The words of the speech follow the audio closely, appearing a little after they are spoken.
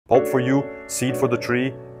Pulp for you, seed for the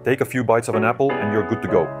tree, take a few bites of an apple and you're good to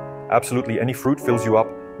go. Absolutely any fruit fills you up,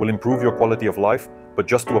 will improve your quality of life, but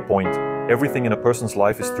just to a point. Everything in a person's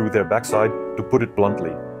life is through their backside, to put it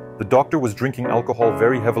bluntly. The doctor was drinking alcohol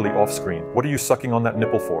very heavily off screen. What are you sucking on that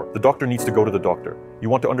nipple for? The doctor needs to go to the doctor. You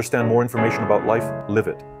want to understand more information about life? Live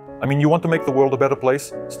it. I mean, you want to make the world a better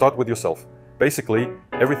place? Start with yourself. Basically,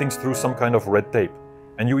 everything's through some kind of red tape.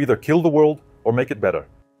 And you either kill the world or make it better.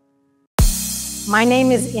 My name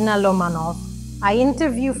is Ina Lomanov. I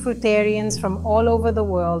interview fruitarians from all over the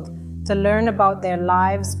world to learn about their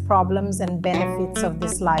lives, problems, and benefits of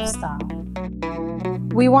this lifestyle.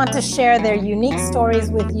 We want to share their unique stories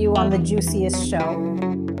with you on the Juiciest Show.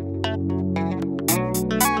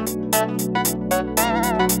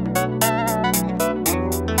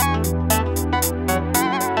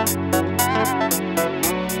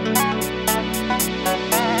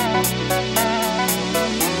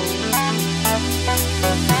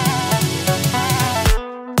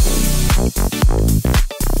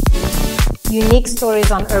 Unique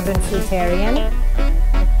stories on Urban Fruitarian.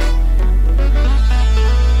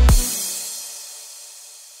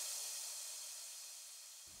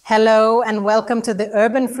 Hello and welcome to the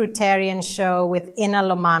Urban Fruitarian Show with Ina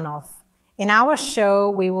Lomanov. In our show,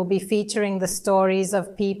 we will be featuring the stories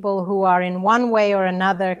of people who are in one way or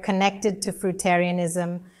another connected to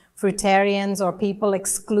fruitarianism, fruitarians, or people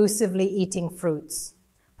exclusively eating fruits.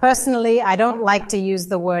 Personally, I don't like to use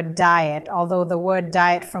the word diet, although the word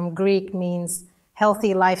diet from Greek means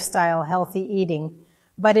healthy lifestyle, healthy eating.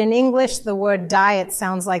 But in English, the word diet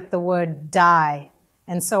sounds like the word die.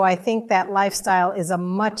 And so I think that lifestyle is a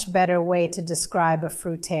much better way to describe a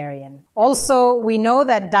fruitarian. Also, we know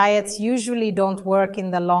that diets usually don't work in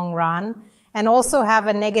the long run and also have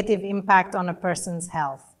a negative impact on a person's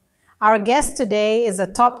health. Our guest today is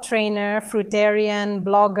a top trainer, fruitarian,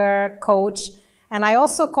 blogger, coach, and I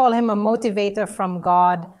also call him a motivator from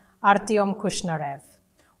God, Artem Kushnarev.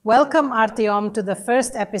 Welcome, Artem, to the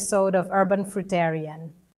first episode of Urban Fruitarian.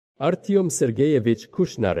 Artem Sergeyevich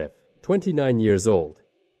Kushnarev, 29 years old.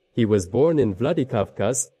 He was born in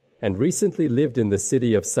Vladikavkaz and recently lived in the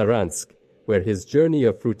city of Saransk, where his journey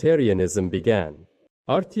of fruitarianism began.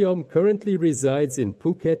 Artem currently resides in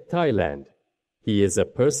Phuket, Thailand. He is a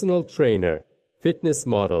personal trainer, fitness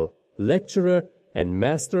model, lecturer, and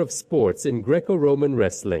master of sports in Greco-Roman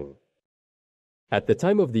wrestling. At the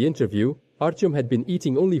time of the interview, Artem had been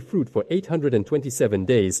eating only fruit for 827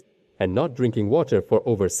 days and not drinking water for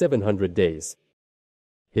over 700 days.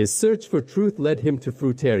 His search for truth led him to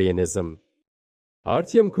fruitarianism.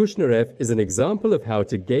 Artem Kushnarev is an example of how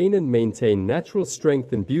to gain and maintain natural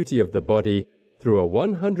strength and beauty of the body through a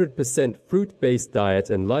 100% fruit-based diet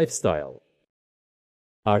and lifestyle.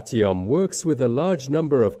 Artem works with a large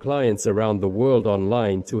number of clients around the world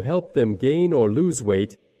online to help them gain or lose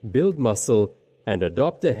weight, build muscle, and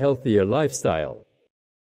adopt a healthier lifestyle.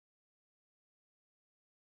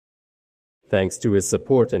 Thanks to his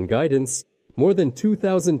support and guidance, more than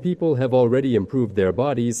 2,000 people have already improved their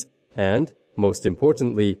bodies and, most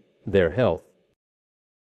importantly, their health.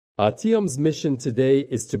 Artem's mission today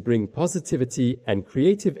is to bring positivity and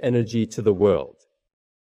creative energy to the world.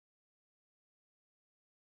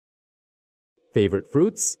 Favorite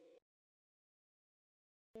fruits?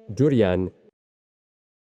 Durian,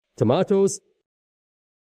 tomatoes,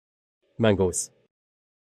 mangoes,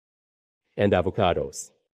 and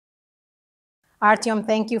avocados. Artem,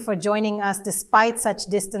 thank you for joining us despite such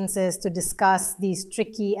distances to discuss these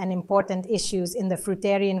tricky and important issues in the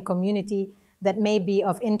fruitarian community that may be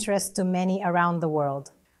of interest to many around the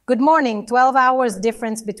world. Good morning, 12 hours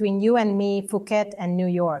difference between you and me, Phuket and New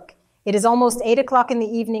York. It is almost 8 o'clock in the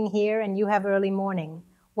evening here and you have early morning.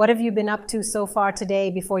 What have you been up to so far today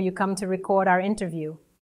before you come to record our interview?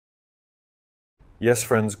 Yes,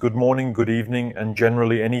 friends, good morning, good evening, and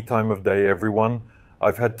generally any time of day, everyone.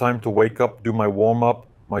 I've had time to wake up, do my warm-up,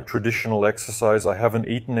 my traditional exercise. I haven't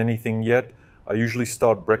eaten anything yet. I usually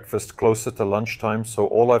start breakfast closer to lunchtime, so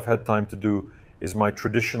all I've had time to do is my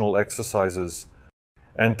traditional exercises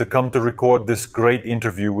and to come to record this great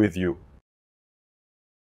interview with you.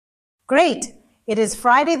 Great! It is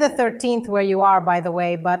Friday the 13th where you are, by the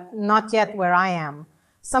way, but not yet where I am.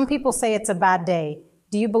 Some people say it's a bad day.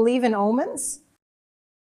 Do you believe in omens?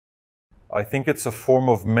 I think it's a form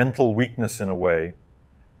of mental weakness in a way.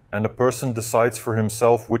 And a person decides for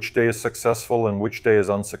himself which day is successful and which day is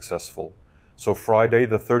unsuccessful. So Friday,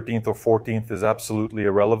 the 13th or 14th, is absolutely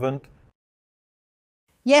irrelevant.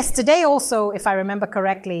 Yes, today also, if I remember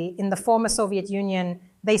correctly, in the former Soviet Union,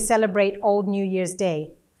 they celebrate Old New Year's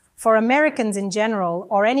Day. For Americans in general,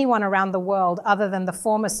 or anyone around the world other than the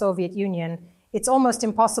former Soviet Union, it's almost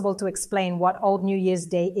impossible to explain what Old New Year's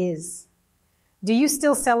Day is. Do you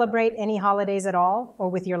still celebrate any holidays at all? Or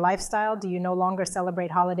with your lifestyle, do you no longer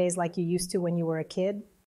celebrate holidays like you used to when you were a kid?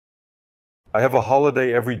 I have a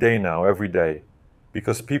holiday every day now, every day.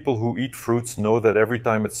 Because people who eat fruits know that every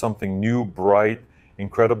time it's something new, bright,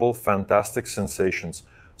 incredible, fantastic sensations.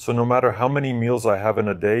 So no matter how many meals I have in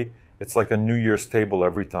a day, it's like a New Year's table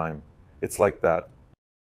every time. It's like that.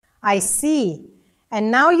 I see. And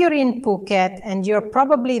now you're in Phuket, and you're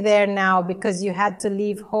probably there now because you had to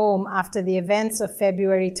leave home after the events of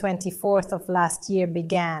February 24th of last year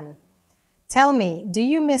began. Tell me, do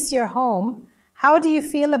you miss your home? How do you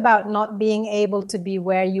feel about not being able to be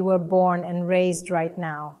where you were born and raised right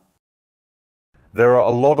now? There are a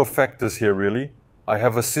lot of factors here, really. I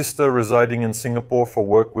have a sister residing in Singapore for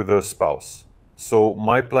work with her spouse. So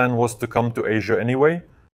my plan was to come to Asia anyway,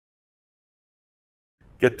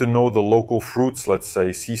 get to know the local fruits, let's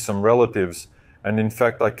say, see some relatives. And in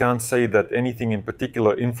fact, I can't say that anything in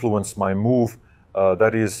particular influenced my move.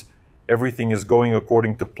 That is, everything is going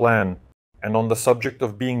according to plan. And on the subject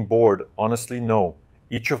of being bored, honestly, no.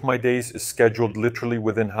 Each of my days is scheduled literally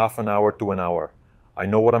within half an hour to an hour. I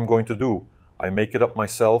know what I'm going to do. I make it up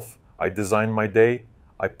myself. I design my day.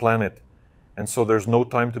 I plan it. And so there's no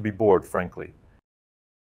time to be bored, frankly.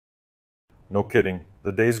 No kidding.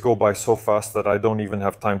 The days go by so fast that I don't even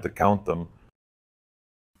have time to count them.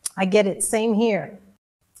 I get it. Same here.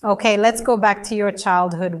 Okay, let's go back to your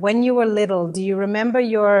childhood. When you were little, do you remember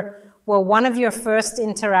one of your first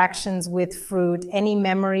interactions with fruit? Any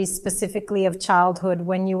memories specifically of childhood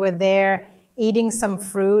when you were there eating some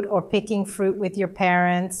fruit or picking fruit with your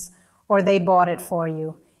parents, or they bought it for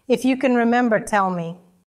you? If you can remember, tell me.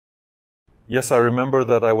 Yes, I remember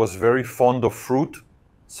that I was very fond of fruit,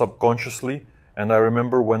 subconsciously. And I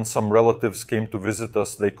remember when some relatives came to visit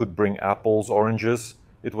us, they could bring apples, oranges.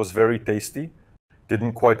 It was very tasty.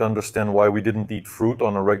 Didn't quite understand why we didn't eat fruit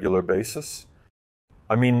on a regular basis.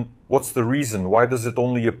 I mean, what's the reason? Why does it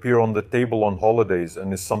only appear on the table on holidays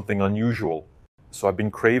and is something unusual? So I've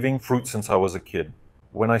been craving fruit since I was a kid.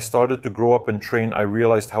 When I started to grow up and train, I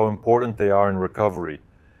realized how important they are in recovery.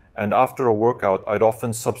 And after a workout, I'd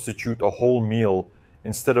often substitute a whole meal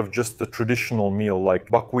instead of just the traditional meal like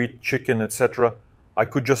buckwheat, chicken, etc. I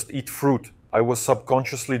could just eat fruit. I was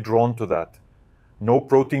subconsciously drawn to that. No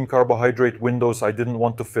protein carbohydrate windows I didn't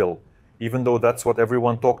want to fill, even though that's what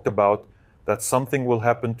everyone talked about, that something will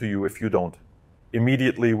happen to you if you don't.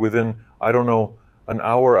 Immediately within, I don't know, an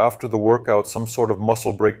hour after the workout, some sort of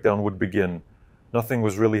muscle breakdown would begin. Nothing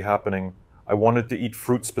was really happening. I wanted to eat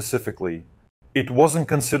fruit specifically. It wasn't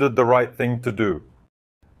considered the right thing to do.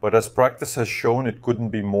 But as practice has shown, it couldn't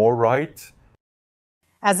be more right.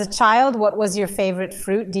 As a child, what was your favorite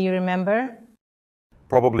fruit? Do you remember?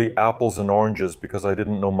 Probably apples and oranges because I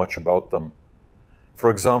didn't know much about them. For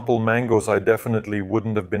example, mangoes I definitely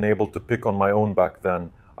wouldn't have been able to pick on my own back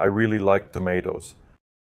then. I really liked tomatoes.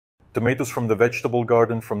 Tomatoes from the vegetable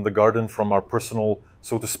garden, from our personal,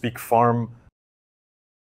 so to speak, farm.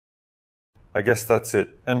 I guess that's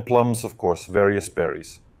it. And plums, of course, various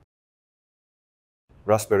berries.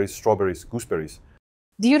 Raspberries, strawberries, gooseberries.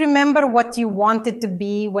 Do you remember what you wanted to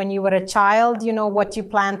be when you were a child? You know, what you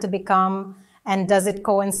planned to become? And does it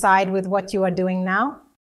coincide with what you are doing now?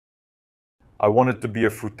 I wanted to be a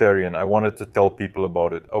fruitarian. I wanted to tell people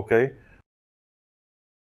about it, okay?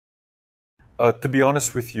 To be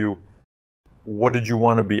honest with you, what did you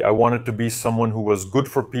want to be? I wanted to be someone who was good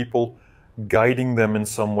for people, guiding them in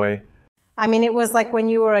some way. I mean, it was like when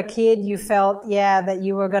you were a kid, you felt, that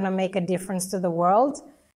you were going to make a difference to the world.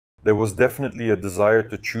 There was definitely a desire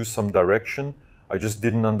to choose some direction. I just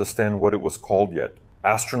didn't understand what it was called yet.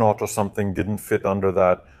 Astronaut or something didn't fit under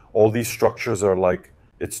that. All these structures are like,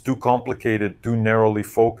 it's too complicated, too narrowly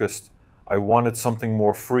focused. I wanted something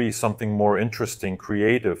more free, something more interesting,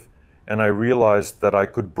 creative. And I realized that I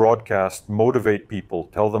could broadcast, motivate people,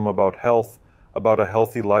 tell them about health, about a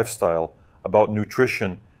healthy lifestyle, about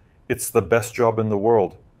nutrition. It's the best job in the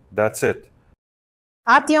world. That's it.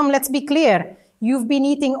 Artyom, let's be clear. You've been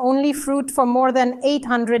eating only fruit for more than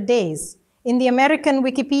 800 days. In the American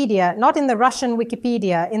Wikipedia, not in the Russian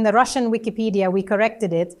Wikipedia, in the Russian Wikipedia we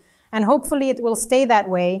corrected it, and hopefully it will stay that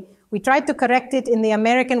way. We tried to correct it in the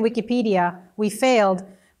American Wikipedia. We failed.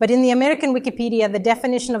 But in the American Wikipedia, the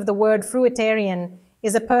definition of the word fruitarian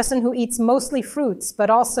is a person who eats mostly fruits, but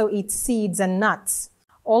also eats seeds and nuts.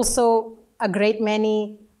 Also, a great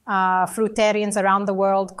many fruitarians around the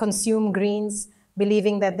world consume greens,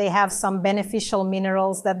 believing that they have some beneficial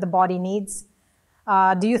minerals that the body needs.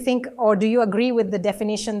 Do you think, or do you agree with the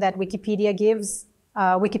definition that Wikipedia gives?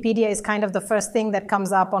 Wikipedia is kind of the first thing that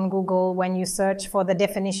comes up on Google when you search for the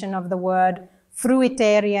definition of the word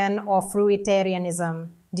Fruitarian or Fruitarianism.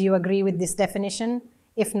 Do you agree with this definition?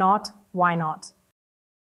 If not, why not?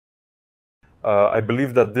 I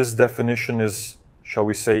believe that this definition is, shall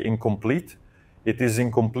we say, incomplete. It is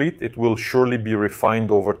incomplete. It will surely be refined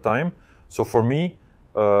over time. So for me,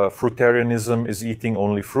 fruitarianism is eating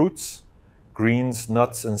only fruits. Greens,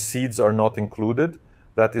 nuts, and seeds are not included.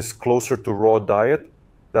 That is closer to raw diet.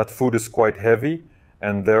 That food is quite heavy,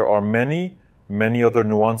 and there are many other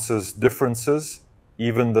nuances, differences,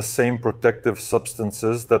 even the same protective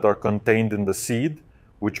substances that are contained in the seed,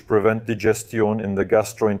 which prevent digestion in the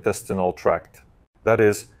gastrointestinal tract. That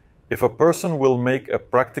is, if a person will make a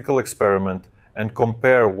practical experiment and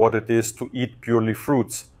compare what it is to eat purely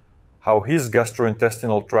fruits, how his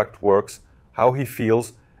gastrointestinal tract works, how he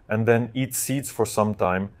feels, and then eat seeds for some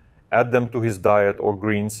time, add them to his diet or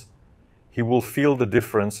greens, he will feel the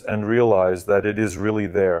difference and realize that it is really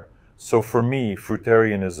there. So for me,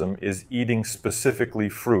 fruitarianism is eating specifically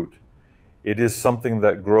fruit. It is something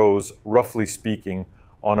that grows, roughly speaking,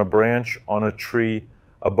 on a branch, on a tree,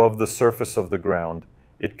 above the surface of the ground.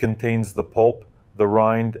 It contains the pulp, the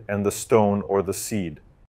rind, and the stone or the seed.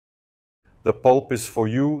 The pulp is for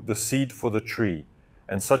you, the seed for the tree.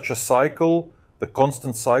 And such a cycle, the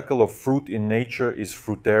constant cycle of fruit in nature, is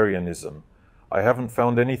fruitarianism. I haven't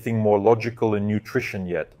found anything more logical in nutrition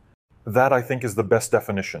yet. That, I think, is the best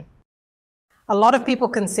definition. A lot of people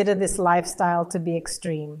consider this lifestyle to be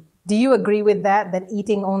extreme. Do you agree with that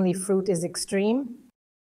eating only fruit is extreme?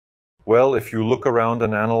 Well, if you look around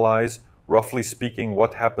and analyze, roughly speaking,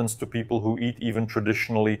 what happens to people who eat even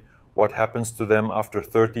traditionally, what happens to them after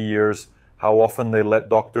 30 years, how often they let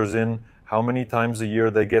doctors in, how many times a year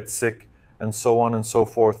they get sick, and so on and so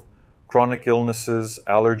forth. Chronic illnesses,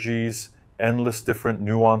 allergies, endless different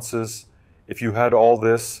nuances. If you had all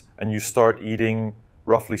this and you start eating,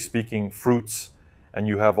 roughly speaking, fruits, and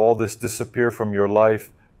you have all this disappear from your life,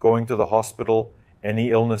 going to the hospital, any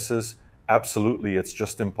illnesses, absolutely, it's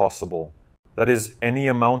just impossible. That is, any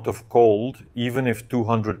amount of cold, even if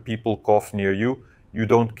 200 people cough near you, you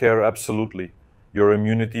don't care absolutely. Your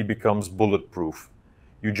immunity becomes bulletproof.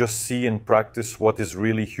 You just see in practice what is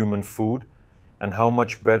really human food and how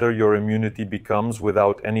much better your immunity becomes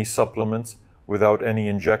without any supplements, without any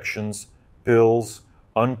injections, pills,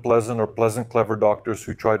 unpleasant or pleasant clever doctors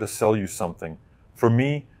who try to sell you something. For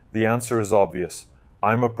me, the answer is obvious.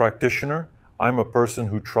 I'm a practitioner. I'm a person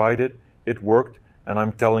who tried it. It worked, and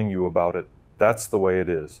I'm telling you about it. That's the way it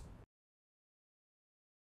is.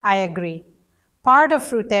 I agree. Part of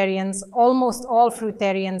fruitarians, almost all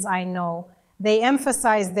fruitarians I know, they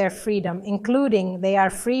emphasize their freedom, including they are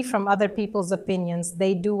free from other people's opinions.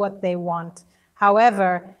 They do what they want.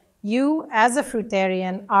 However, you, as a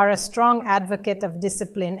fruitarian, are a strong advocate of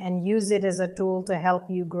discipline and use it as a tool to help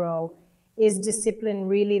you grow. Is discipline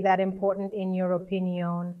really that important in your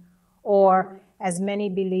opinion? Or, as many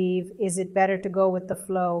believe, is it better to go with the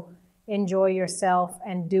flow, enjoy yourself,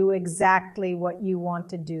 and do exactly what you want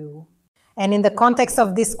to do? And in the context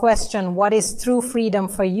of this question, what is true freedom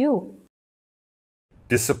for you?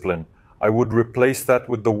 Discipline. I would replace that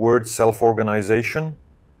with the word self-organization.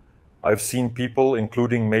 I've seen people,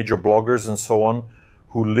 including major bloggers and so on,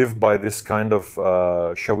 who live by this kind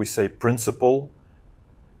of, shall we say, principle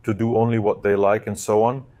to do only what they like and so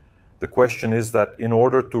on. The question is that in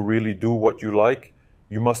order to really do what you like,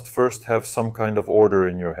 you must first have some kind of order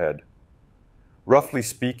in your head. Roughly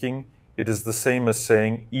speaking, it is the same as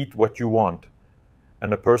saying, eat what you want.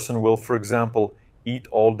 And a person will, for example, eat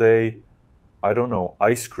all day, I don't know,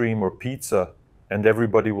 ice cream or pizza, and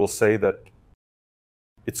everybody will say that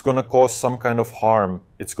it's going to cause some kind of harm.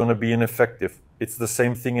 It's going to be ineffective. It's the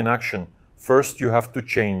same thing in action. First, you have to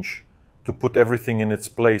change, to put everything in its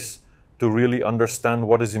place, to really understand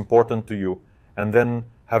what is important to you. And then,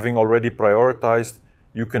 having already prioritized,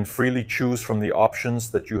 you can freely choose from the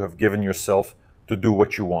options that you have given yourself to do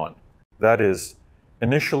what you want. That is,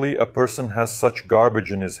 initially a person has such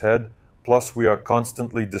garbage in his head, plus we are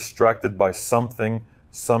constantly distracted by something,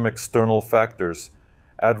 some external factors.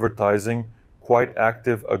 Advertising, quite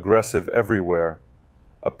active, aggressive everywhere.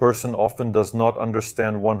 A person often does not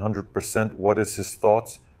understand 100% what is his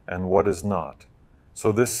thoughts and what is not.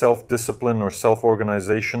 So this self-discipline or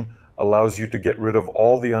self-organization allows you to get rid of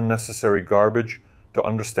all the unnecessary garbage, to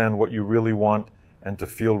understand what you really want, and to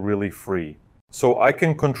feel really free. So I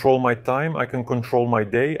can control my time, I can control my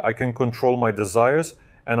day, I can control my desires,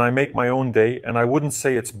 and I make my own day, and I wouldn't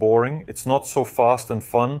say it's boring. It's not so fast and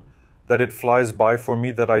fun that it flies by for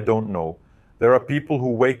me that I don't know. There are people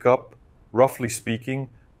who wake up, roughly speaking,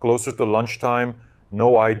 closer to lunchtime,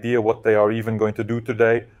 no idea what they are even going to do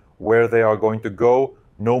today, where they are going to go,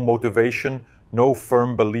 no motivation, no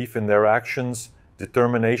firm belief in their actions,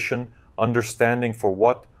 determination, understanding for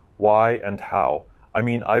what, why, and how. I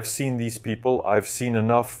mean, I've seen these people, I've seen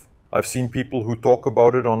enough. I've seen people who talk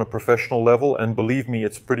about it on a professional level, and believe me,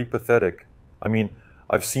 it's pretty pathetic. I mean,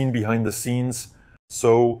 I've seen behind the scenes,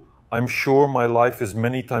 so I'm sure my life is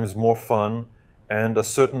many times more fun, and a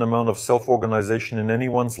certain amount of self-organization in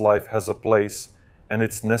anyone's life has a place, and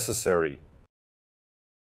it's necessary.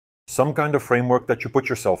 Some kind of framework that you put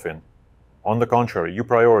yourself in. On the contrary, you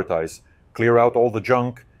prioritize, clear out all the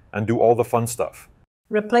junk, and do all the fun stuff.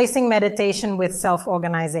 Replacing meditation with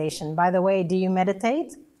self-organization. By the way, do you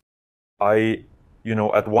meditate?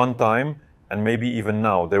 At one time, and maybe even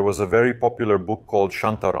now, there was a very popular book called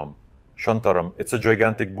Shantaram. Shantaram. It's a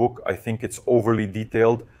gigantic book. I think it's overly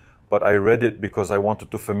detailed, but I read it because I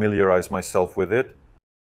wanted to familiarize myself with it.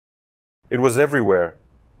 It was everywhere,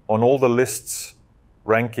 on all the lists,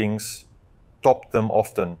 rankings, topped them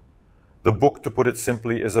often. The book, to put it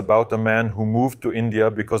simply, is about a man who moved to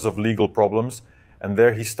India because of legal problems, and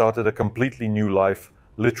there he started a completely new life,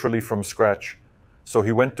 literally from scratch. So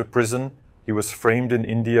he went to prison, he was framed in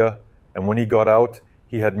India, and when he got out,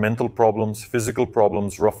 he had mental problems, physical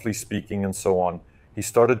problems, roughly speaking, and so on. He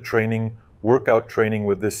started training, workout training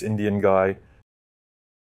with this Indian guy,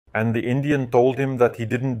 and the Indian told him that he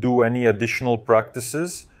didn't do any additional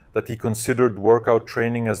practices, that he considered workout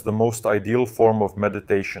training as the most ideal form of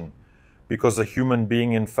meditation, because a human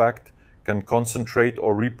being, in fact, can concentrate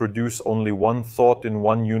or reproduce only one thought in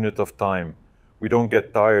one unit of time. We don't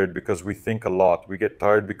get tired because we think a lot. We get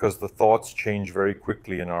tired because the thoughts change very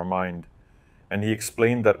quickly in our mind. And he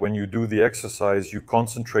explained that when you do the exercise, you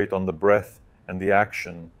concentrate on the breath and the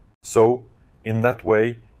action. So, in that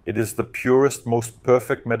way, it is the purest, most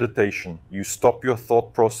perfect meditation. You stop your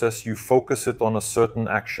thought process, you focus it on a certain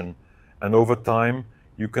action, and over time,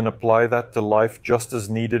 you can apply that to life just as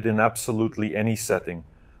needed in absolutely any setting.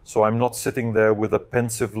 So I'm not sitting there with a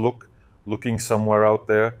pensive look, looking somewhere out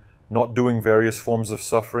there, not doing various forms of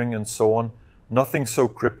suffering and so on. Nothing so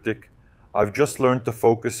cryptic. I've just learned to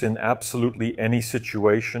focus in absolutely any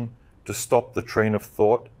situation, to stop the train of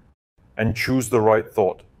thought and choose the right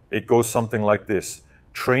thought. It goes something like this.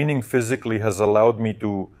 Training physically has allowed me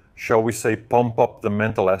to, shall we say, pump up the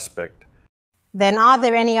mental aspect. Then are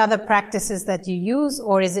there any other practices that you use,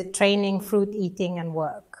 or is it training, fruit eating, and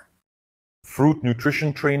work? Fruit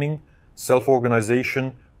nutrition training,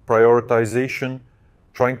 self-organization, prioritization,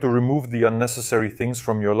 trying to remove the unnecessary things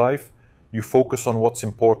from your life. You focus on what's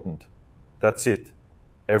important. That's it.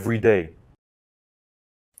 Every day.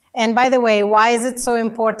 And by the way, why is it so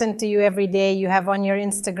important to you every day? You have on your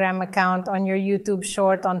Instagram account, on your YouTube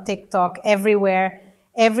short, on TikTok, everywhere.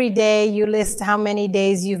 Every day you list how many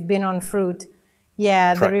days you've been on fruit.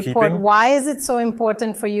 Yeah, the report. Keeping. Why is it so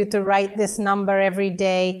important for you to write this number every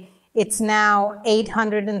day? It's now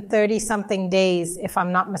 830 something days, if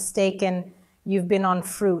I'm not mistaken, you've been on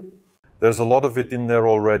fruit. There's a lot of it in there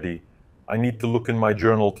already. I need to look in my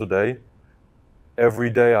journal today. Every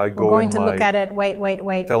day I go We're going to look at it.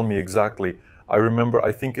 Wait. Tell me exactly. I remember,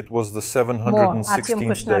 I think it was the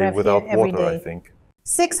 716th day without water, I think.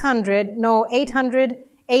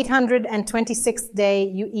 826th day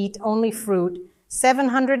you eat only fruit.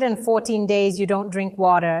 714 days you don't drink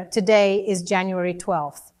water. Today is January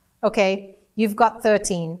 12th. Okay, you've got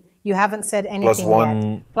 13. You haven't said anything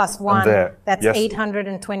yet. Plus one. That's yes.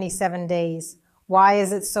 827 days. Why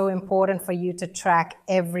is it so important for you to track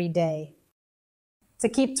every day? To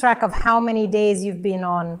keep track of how many days you've been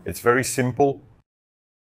on? It's very simple.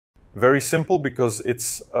 Very simple because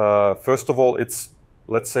it's, first of all, it's,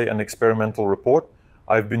 let's say, an experimental report.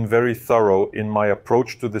 I've been very thorough in my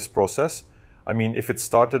approach to this process. I mean, if it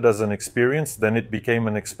started as an experience, then it became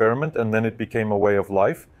an experiment, and then it became a way of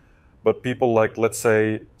life. But people like, let's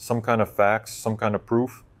say, some kind of facts, some kind of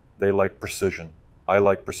proof, they like precision. I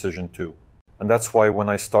like precision too. And that's why when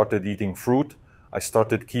I started eating fruit, I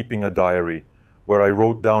started keeping a diary where I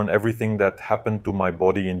wrote down everything that happened to my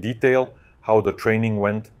body in detail, how the training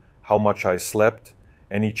went, how much I slept,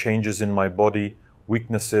 any changes in my body,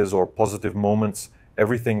 weaknesses or positive moments,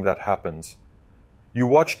 everything that happens. You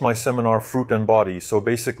watched my seminar, Fruit and Body, so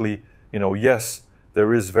basically, yes,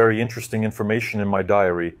 there is very interesting information in my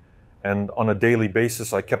diary, and on a daily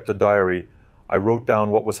basis I kept a diary. I wrote down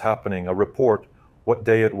what was happening, a report, what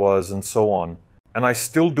day it was, and so on. And I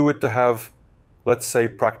still do it to have, let's say,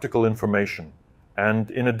 practical information.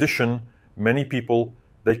 And in addition, many people,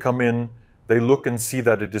 they come in, they look and see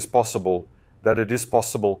that it is possible,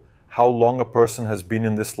 how long a person has been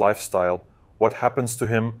in this lifestyle, what happens to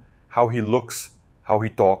him, how he looks, how he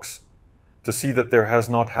talks. To see that there has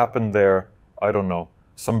not happened there, I don't know,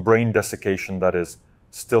 some brain desiccation that is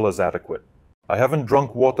still as adequate. I haven't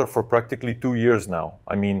drunk water for practically 2 years now.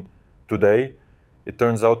 I mean, today, it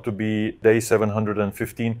turns out to be day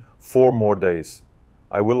 715, 4 more days.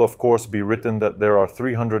 I will, of course, be written that there are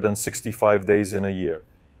 365 days in a year.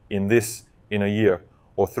 In a year,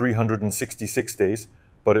 or 366 days,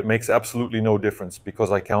 but it makes absolutely no difference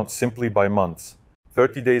because I count simply by months.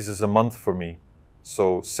 30 days is a month for me.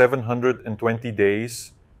 So 720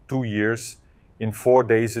 days, 2 years, in 4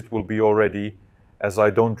 days it will be already, as I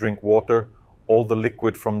don't drink water, all the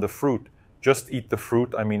liquid from the fruit. Just eat the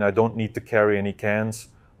fruit. I mean, I don't need to carry any cans,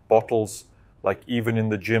 bottles, like even in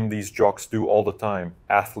the gym these jocks do all the time,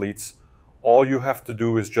 athletes. All you have to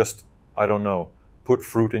do is just, I don't know, put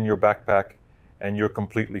fruit in your backpack and you're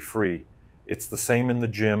completely free. It's the same in the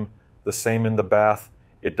gym, the same in the bath.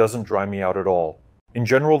 It doesn't dry me out at all. In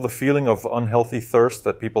general, the feeling of unhealthy thirst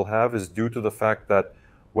that people have is due to the fact that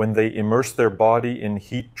when they immerse their body in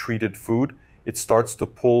heat-treated food, it starts to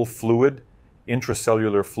pull fluid,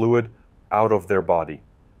 intracellular fluid, out of their body.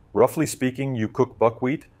 Roughly speaking, you cook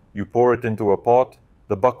buckwheat, you pour it into a pot,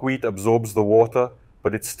 the buckwheat absorbs the water,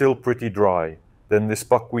 but it's still pretty dry. Then this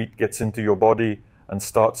buckwheat gets into your body and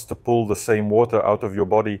starts to pull the same water out of your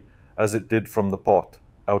body as it did from the pot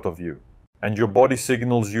out of you. And your body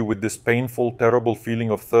signals you with this painful, terrible feeling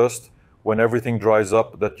of thirst when everything dries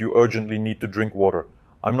up that you urgently need to drink water.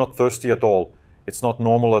 I'm not thirsty at all. It's not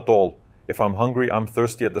normal at all. If I'm hungry, I'm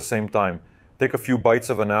thirsty at the same time. Take a few bites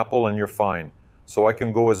of an apple and you're fine. So I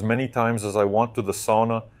can go as many times as I want to the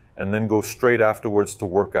sauna and then go straight afterwards to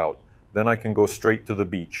work out. Then I can go straight to the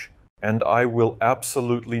beach. And I will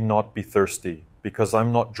absolutely not be thirsty because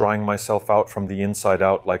I'm not drying myself out from the inside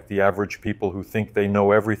out like the average people who think they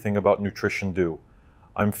know everything about nutrition do.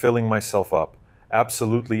 I'm filling myself up.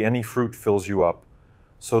 Absolutely any fruit fills you up.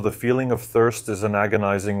 So the feeling of thirst is an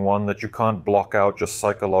agonizing one that you can't block out just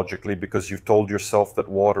psychologically because you've told yourself that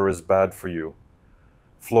water is bad for you.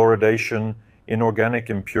 Fluoridation, inorganic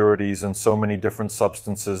impurities, and so many different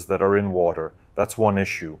substances that are in water. That's one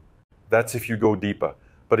issue. That's if you go deeper.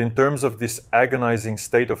 But in terms of this agonizing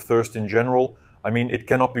state of thirst in general, I mean, it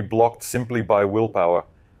cannot be blocked simply by willpower.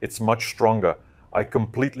 It's much stronger. I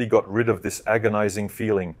completely got rid of this agonizing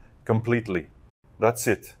feeling. Completely. That's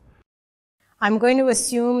it. I'm going to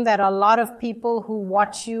assume that a lot of people who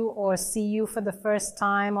watch you or see you for the first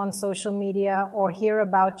time on social media or hear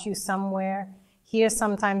about you somewhere, hear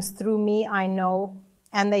sometimes through me, I know,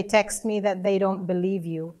 and they text me that they don't believe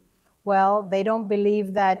you. Well, they don't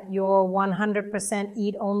believe that you're 100%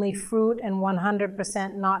 eat only fruit and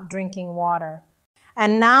 100% not drinking water.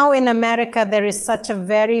 And now in America, there is such a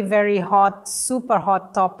very, very hot, super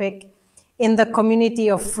hot topic in the community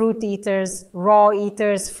of fruit eaters, raw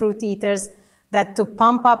eaters, fruit eaters, that to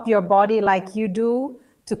pump up your body like you do,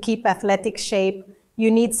 to keep athletic shape, you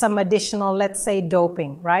need some additional, let's say,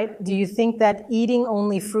 doping, right? Do you think that eating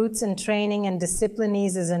only fruits and training and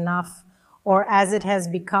disciplines is enough, or as it has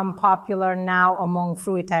become popular now among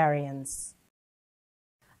fruitarians?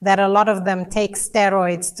 That a lot of them take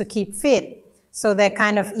steroids to keep fit. So they're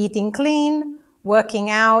kind of eating clean, working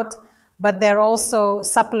out, but they're also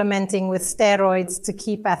supplementing with steroids to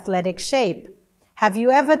keep athletic shape. Have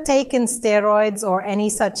you ever taken steroids or any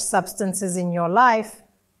such substances in your life?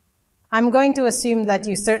 I'm going to assume that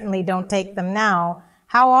you certainly don't take them now.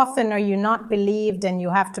 How often are you not believed and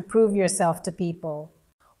you have to prove yourself to people?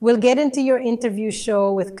 We'll get into your interview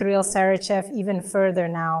show with Kirill Sarachev even further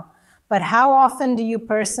now. But how often do you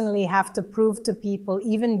personally have to prove to people,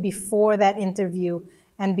 even before that interview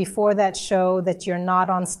and before that show, that you're not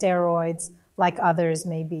on steroids like others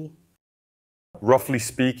may be? Roughly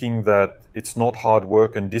speaking, that it's not hard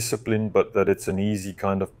work and discipline, but that it's an easy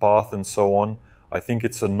kind of path and so on. I think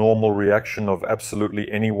it's a normal reaction of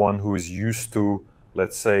absolutely anyone who is used to,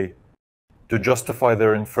 let's say, to justify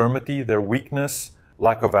their infirmity, their weakness,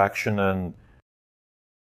 lack of action, and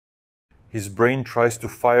his brain tries to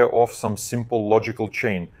fire off some simple logical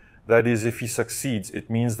chain. That is, if he succeeds, it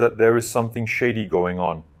means that there is something shady going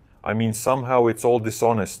on. I mean, somehow it's all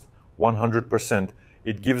dishonest, 100%.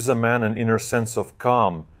 It gives a man an inner sense of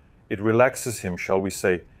calm. It relaxes him, shall we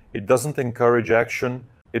say. It doesn't encourage action,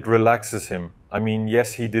 it relaxes him. I mean,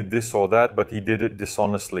 yes, he did this or that, but he did it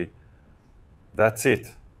dishonestly. That's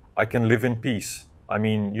it. I can live in peace. I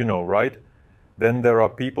mean, you know, right? Then there are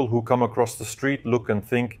people who come across the street, look and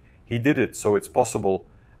think, he did it, so it's possible.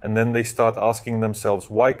 And then they start asking themselves,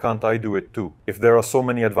 why can't I do it too? If there are so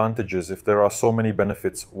many advantages, if there are so many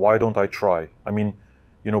benefits, why don't I try? I mean,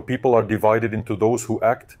 you know, people are divided into those who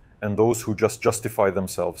act and those who just justify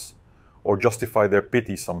themselves or justify their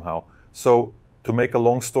pity somehow. So, to make a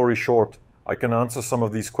long story short, I can answer some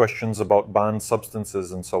of these questions about banned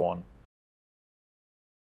substances and so on.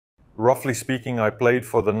 Roughly speaking, I played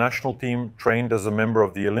for the national team, trained as a member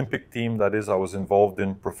of the Olympic team. That is, I was involved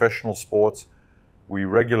in professional sports. We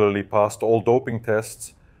regularly passed all doping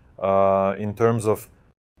tests. In terms of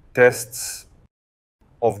tests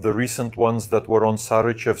of the recent ones that were on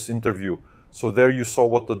Sarachev's interview. So there you saw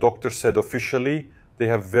what the doctor said officially. They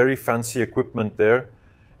have very fancy equipment there.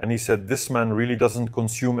 And he said, this man really doesn't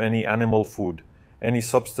consume any animal food, any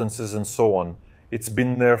substances and so on. It's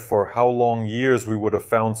been there for how long years we would have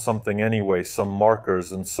found something anyway, some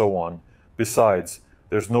markers and so on. Besides,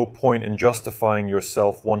 there's no point in justifying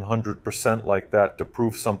yourself 100% like that to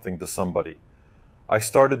prove something to somebody. I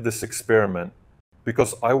started this experiment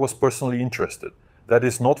because I was personally interested. That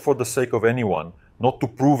is not for the sake of anyone, not to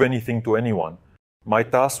prove anything to anyone. My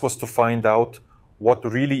task was to find out what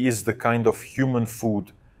really is the kind of human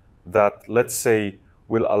food that, let's say,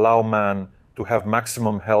 will allow man to have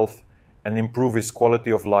maximum health and improve his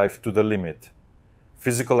quality of life to the limit.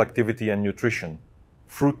 Physical activity and nutrition,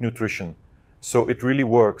 fruit nutrition. So it really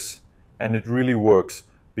works, and it really works,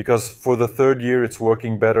 because for the third year it's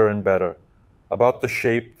working better and better. About the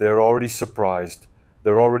shape, they're already surprised.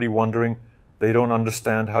 They're already wondering, they don't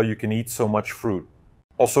understand how you can eat so much fruit.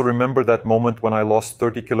 Also remember that moment when I lost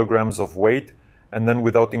 30 kilograms of weight, and then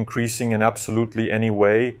without increasing in absolutely any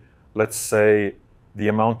way, let's say, the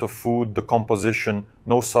amount of food, the composition,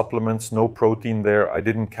 no supplements, no protein there, I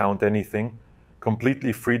didn't count anything.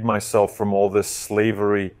 Completely freed myself from all this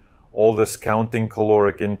slavery, all this counting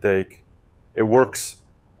caloric intake. It works.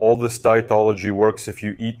 All this dietology works if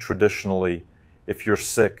you eat traditionally, if you're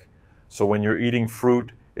sick. So when you're eating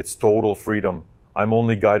fruit, it's total freedom. I'm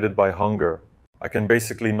only guided by hunger. I can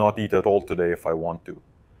basically not eat at all today if I want to.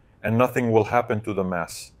 And nothing will happen to the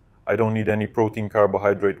mass. I don't need any protein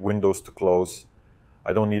carbohydrate windows to close.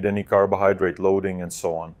 I don't need any carbohydrate loading and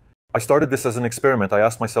so on. I started this as an experiment. I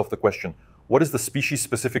asked myself the question, what is the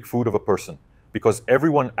species-specific food of a person? Because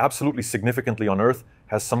everyone absolutely significantly on Earth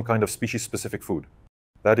has some kind of species-specific food.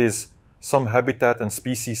 That is, some habitat and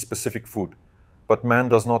species-specific food. But man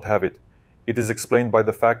does not have it. It is explained by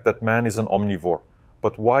the fact that man is an omnivore.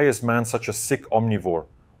 But why is man such a sick omnivore?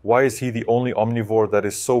 Why is he the only omnivore that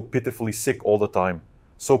is so pitifully sick all the time?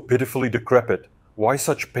 So pitifully decrepit? Why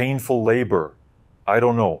such painful labor? I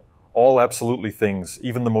don't know. All absolutely things,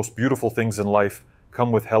 even the most beautiful things in life,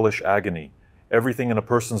 come with hellish agony. Everything in a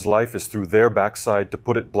person's life is through their backside, to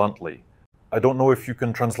put it bluntly. I don't know if you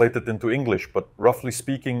can translate it into English, but roughly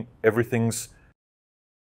speaking, everything's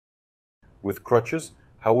with crutches.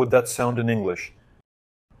 How would that sound in English?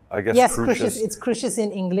 I guess yes, crucius. Crucius. It's crucius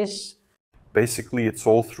in English. Basically, it's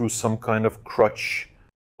all through some kind of crutch.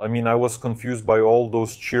 I mean, I was confused by all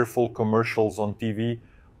those cheerful commercials on TV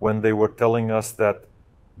when they were telling us that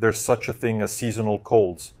there's such a thing as seasonal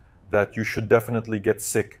colds, that you should definitely get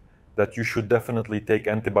sick, that you should definitely take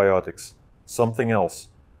antibiotics, something else.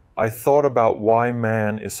 I thought about why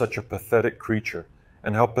man is such a pathetic creature,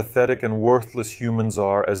 and how pathetic and worthless humans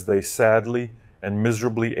are as they sadly and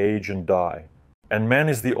miserably age and die. And man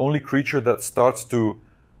is the only creature that starts to,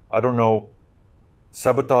 I don't know,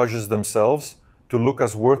 sabotages themselves to look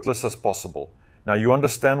as worthless as possible. Now you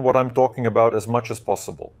understand what I'm talking about as much as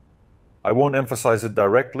possible. I won't emphasize it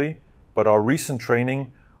directly, but our recent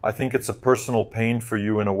training, I think it's a personal pain for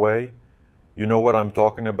you in a way. You know what I'm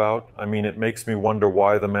talking about? I mean, it makes me wonder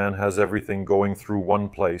why the man has everything going through one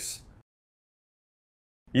place.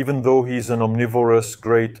 Even though he's an omnivorous,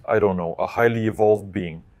 great, I don't know, a highly evolved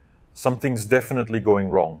being, something's definitely going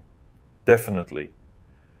wrong. Definitely.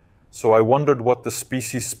 So I wondered what the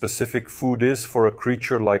species-specific food is for a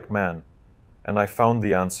creature like man, and I found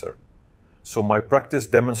the answer. So my practice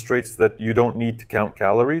demonstrates that you don't need to count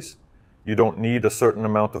calories, you don't need a certain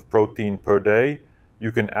amount of protein per day,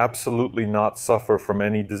 you can absolutely not suffer from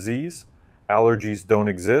any disease, allergies don't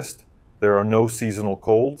exist, there are no seasonal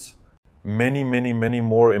colds. Many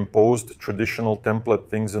more imposed traditional template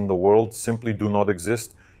things in the world simply do not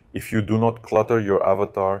exist if you do not clutter your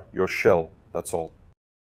avatar, your shell, that's all.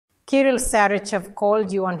 Kirill Sarachev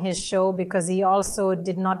called you on his show because he also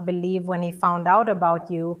did not believe when he found out about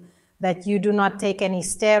you that you do not take any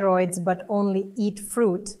steroids but only eat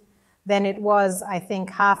fruit. Then it was, I think,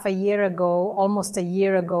 half a year ago, almost a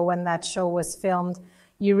year ago when that show was filmed,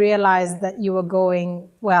 you realized that you were going,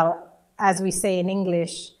 well, as we say in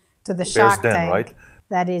English, to the shark den, tank. right?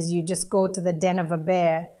 That is, you just go to the den of a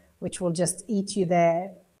bear, which will just eat you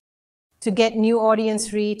there. To get new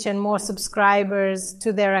audience reach and more subscribers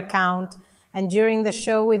to their account. And during the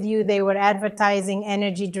show with you, they were advertising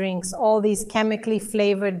energy drinks, all these chemically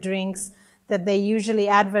flavored drinks that they usually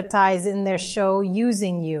advertise in their show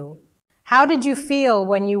using you. How did you feel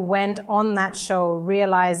when you went on that show,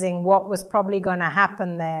 realizing what was probably going to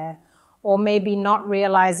happen there? or maybe not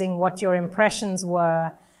realizing what your impressions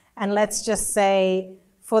were. And let's just say,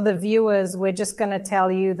 for the viewers, we're just going to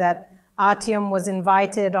tell you that Artyom was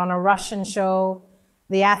invited on a Russian show.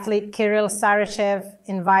 The athlete Kirill Sarychev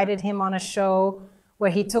invited him on a show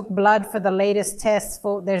where he took blood for the latest tests.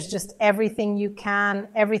 There's just everything you can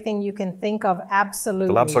think of, absolutely.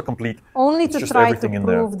 The labs are complete. Only it's to just try to in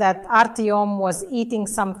prove there. that Artyom was eating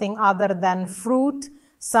something other than fruit,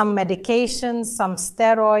 some medications, some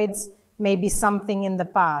steroids, maybe something in the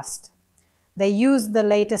past. They used the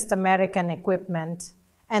latest American equipment,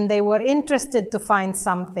 and they were interested to find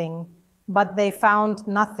something, but they found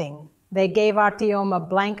nothing. They gave Artyom a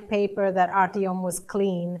blank paper that Artyom was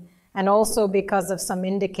clean, and also because of some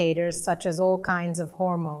indicators such as all kinds of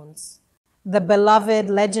hormones. The beloved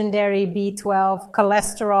legendary B12,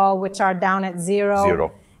 cholesterol, which are down at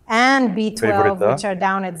zero. And B12, which are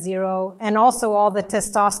down at zero, and also all the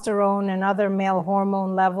testosterone and other male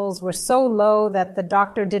hormone levels were so low that the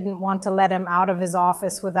doctor didn't want to let him out of his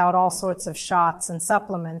office without all sorts of shots and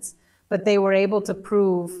supplements. But they were able to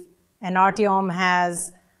prove, and Artyom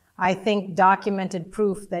has, I think, documented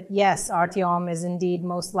proof that yes, Artyom is indeed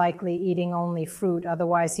most likely eating only fruit,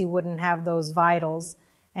 otherwise he wouldn't have those vitals,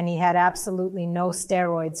 and he had absolutely no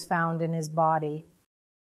steroids found in his body.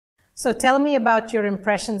 So tell me about your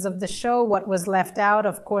impressions of the show, what was left out.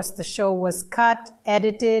 Of course, the show was cut,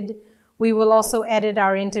 edited. We will also edit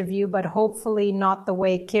our interview, but hopefully not the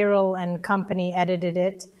way Kirill and company edited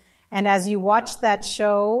it. And as you watch that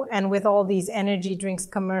show, and with all these energy drinks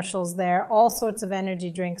commercials there, all sorts of energy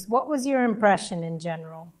drinks, what was your impression in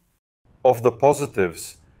general? Of the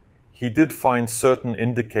positives, he did find certain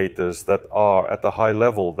indicators that are at a high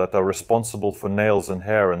level, that are responsible for nails and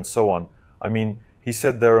hair and so on. I mean, he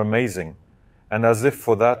said they're amazing. And as if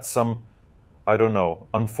for that some, I don't know,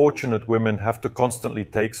 unfortunate women have to constantly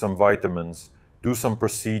take some vitamins, do some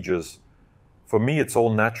procedures. For me, it's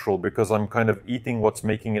all natural because I'm kind of eating what's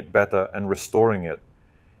making it better and restoring it.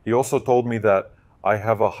 He also told me that I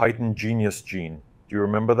have a heightened genius gene. Do you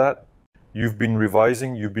remember that? You've been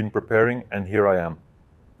revising, you've been preparing, and here I am.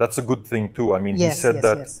 That's a good thing too. I mean, he said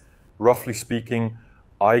that, roughly speaking,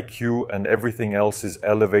 IQ and everything else is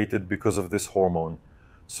elevated because of this hormone.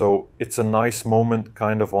 So it's a nice moment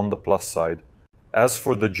kind of on the plus side. As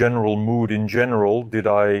for the general mood in general, did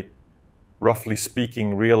I, roughly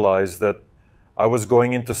speaking, realize that I was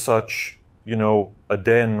going into such, a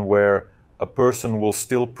den where a person will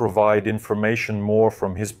still provide information more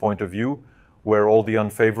from his point of view, where all the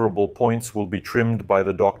unfavorable points will be trimmed by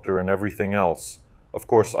the doctor and everything else. Of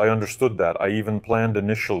course, I understood that. I even planned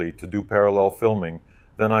initially to do parallel filming.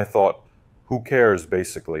 Then I thought, who cares,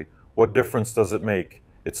 basically? What difference does it make?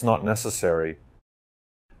 It's not necessary.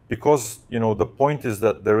 Because, the point is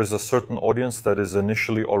that there is a certain audience that is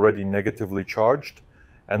initially already negatively charged,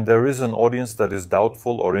 and there is an audience that is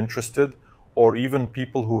doubtful or interested, or even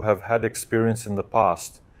people who have had experience in the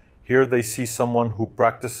past. Here they see someone who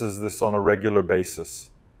practices this on a regular basis.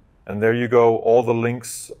 And there you go, all the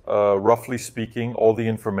links, roughly speaking, all the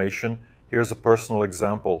information. Here's a personal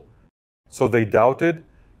example. So they doubted,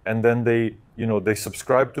 and then they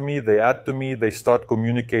subscribe to me, they add to me, they start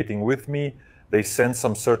communicating with me, they send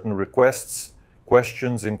some certain requests,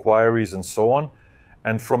 questions, inquiries, and so on.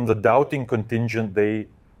 And from the doubting contingent, they,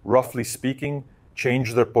 roughly speaking,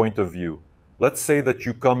 change their point of view. Let's say that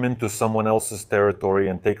you come into someone else's territory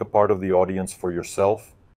and take a part of the audience for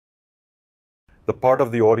yourself. The part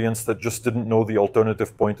of the audience that just didn't know the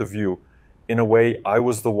alternative point of view. In a way, I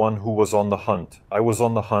was the one who was on the hunt. I was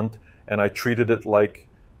on the hunt, and I treated it like,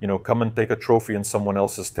 come and take a trophy in someone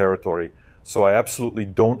else's territory. So I absolutely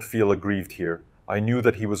don't feel aggrieved here. I knew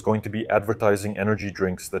that he was going to be advertising energy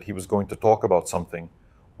drinks, that he was going to talk about something.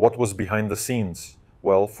 What was behind the scenes?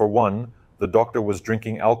 Well, for one, the doctor was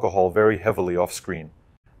drinking alcohol very heavily off screen.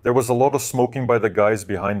 There was a lot of smoking by the guys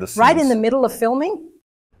behind the scenes. Right in the middle of filming?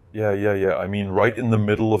 Yeah. I mean, right in the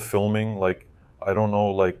middle of filming, I don't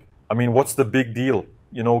know, what's the big deal?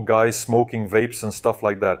 Guys smoking vapes and stuff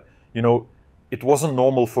like that. It wasn't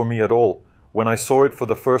normal for me at all. When I saw it for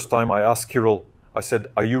the first time, I asked Kirill, I said,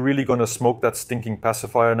 are you really going to smoke that stinking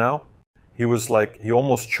pacifier now? He was he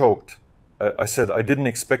almost choked. I said, I didn't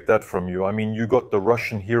expect that from you. I mean, you got the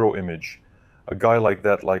Russian hero image. A guy like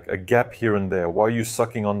that, like a gap here and there. Why are you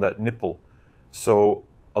sucking on that nipple? So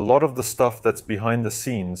a lot of the stuff that's behind the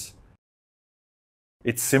scenes,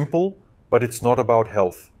 it's simple, but it's not about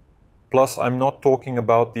health. Plus, I'm not talking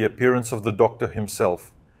about the appearance of the doctor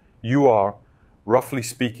himself. You are, roughly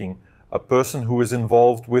speaking, a person who is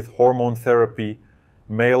involved with hormone therapy,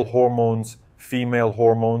 male hormones, female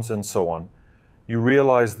hormones, and so on. You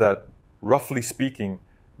realize that, roughly speaking,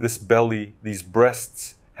 this belly, these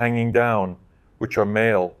breasts, hanging down, which are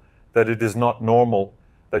male, that it is not normal,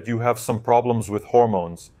 that you have some problems with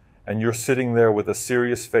hormones, and you're sitting there with a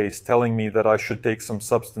serious face telling me that I should take some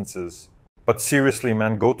substances. But seriously,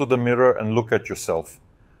 man, go to the mirror and look at yourself.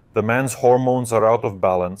 The man's hormones are out of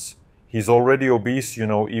balance. He's already obese, you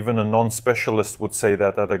know, even a non-specialist would say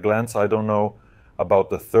that at a glance. I don't know about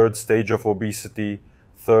the third stage of obesity,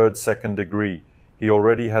 third, second degree. He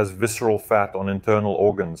already has visceral fat on internal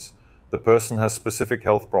organs. The person has specific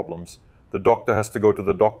health problems. The doctor has to go to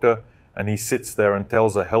the doctor, and he sits there and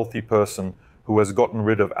tells a healthy person who has gotten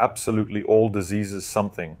rid of absolutely all diseases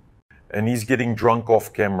something. And he's getting drunk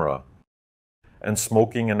off camera and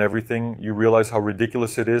smoking and everything. You realize how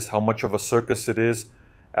ridiculous it is, how much of a circus it is.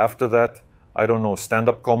 After that, I don't know,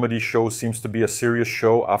 stand-up comedy show seems to be a serious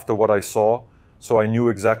show after what I saw. So I knew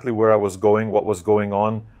exactly where I was going, what was going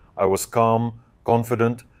on. I was calm,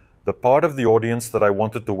 confident. The part of the audience that I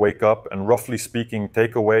wanted to wake up and, roughly speaking,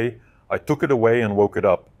 take away, I took it away and woke it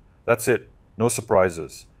up. That's it. No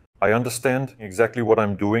surprises. I understand exactly what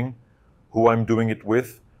I'm doing, who I'm doing it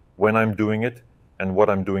with, when I'm doing it, and what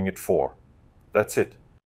I'm doing it for. That's it.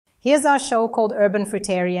 Here's our show called Urban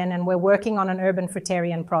Fruitarian, and we're working on an Urban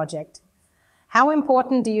Fruitarian project. How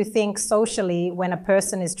important do you think socially, when a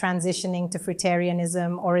person is transitioning to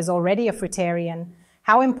fruitarianism or is already a fruitarian,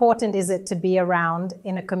 how important is it to be around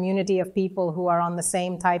in a community of people who are on the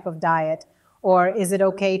same type of diet? Or is it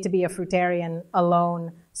okay to be a fruitarian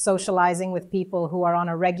alone, socializing with people who are on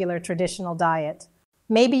a regular traditional diet?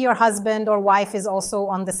 Maybe your husband or wife is also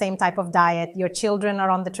on the same type of diet, your children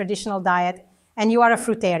are on the traditional diet, and you are a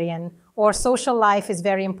fruitarian, or social life is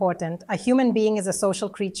very important. A human being is a social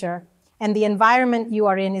creature, and the environment you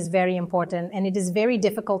are in is very important, and it is very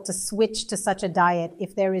difficult to switch to such a diet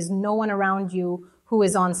if there is no one around you who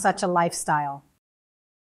is on such a lifestyle.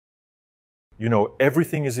 You know,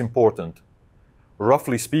 everything is important.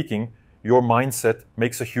 Roughly speaking, your mindset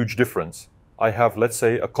makes a huge difference. I have, let's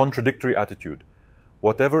say, a contradictory attitude.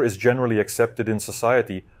 Whatever is generally accepted in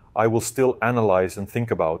society, I will still analyze and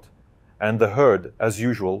think about. And the herd, as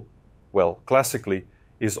usual, well, classically,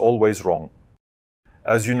 is always wrong.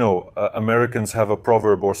 As you know, Americans have a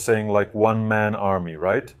proverb or saying like one-man army,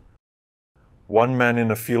 right? One man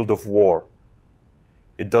in a field of war.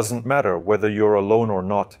 It doesn't matter whether you're alone or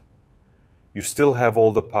not. You still have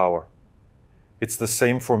all the power. It's the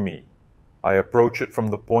same for me. I approach it from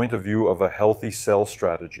the point of view of a healthy cell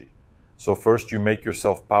strategy. So first you make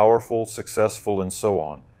yourself powerful, successful, and so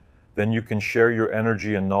on. Then you can share your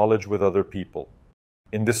energy and knowledge with other people.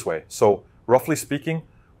 In this way. So, roughly speaking,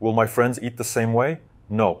 will my friends eat the same way?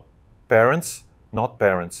 No. Parents? Not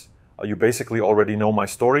parents. You basically already know my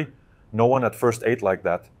story. No one at first ate like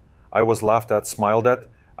that. I was laughed at, smiled at,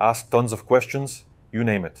 asked tons of questions, you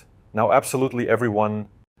name it. Now absolutely everyone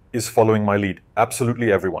is following my lead.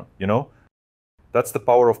 Absolutely everyone, you know? That's the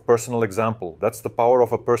power of personal example. That's the power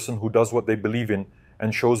of a person who does what they believe in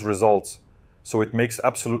and shows results. So it makes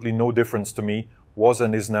absolutely no difference to me, was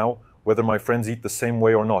and is now, whether my friends eat the same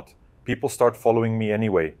way or not. People start following me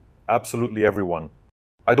anyway. Absolutely everyone.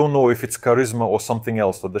 I don't know if it's charisma or something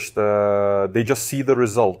else. They just see the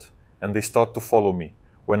result and they start to follow me.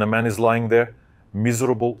 When a man is lying there,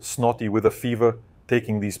 miserable, snotty, with a fever,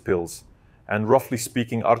 taking these pills. And roughly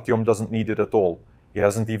speaking, Artyom doesn't need it at all. He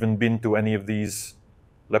hasn't even been to any of these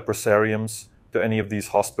leprosariums, to any of these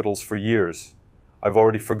hospitals for years. I've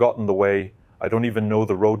already forgotten the way. I don't even know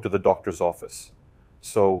the road to the doctor's office.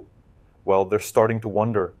 So, well, they're starting to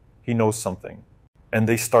wonder. He knows something. And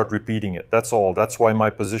they start repeating it. That's all. That's why my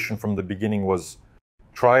position from the beginning was,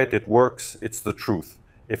 try it, it works, it's the truth.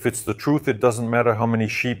 If it's the truth, it doesn't matter how many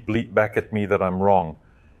sheep bleat back at me that I'm wrong.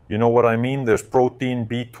 You know what I mean? There's protein,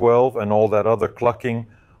 B12, and all that other clucking.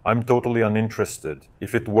 I'm totally uninterested.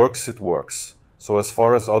 If it works, it works. So as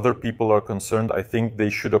far as other people are concerned, I think they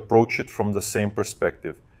should approach it from the same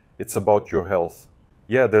perspective. It's about your health.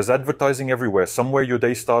 Yeah, there's advertising everywhere. Somewhere your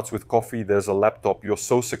day starts with coffee, there's a laptop, you're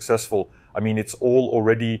so successful. I mean, it's all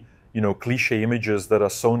already, cliche images that are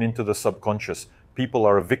sewn into the subconscious. People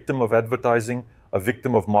are a victim of advertising, a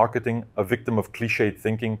victim of marketing, a victim of cliched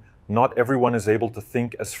thinking. Not everyone is able to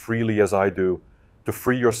think as freely as I do. To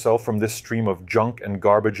free yourself from this stream of junk and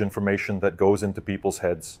garbage information that goes into people's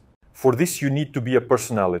heads. For this, you need to be a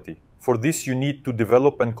personality. For this, you need to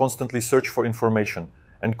develop and constantly search for information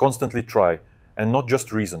and constantly try, and not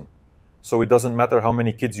just reason. So it doesn't matter how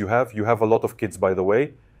many kids you have a lot of kids, by the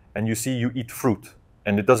way, and you see you eat fruit.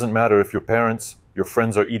 And it doesn't matter if your parents, your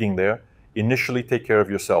friends are eating there. Initially, take care of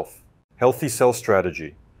yourself. Healthy cell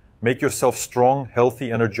strategy. Make yourself strong,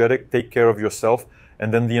 healthy, energetic, take care of yourself,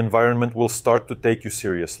 and then the environment will start to take you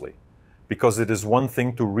seriously. because it is one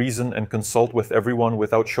thing to reason and consult with everyone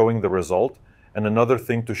without showing the result, and another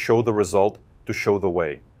thing to show the result, to show the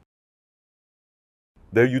way.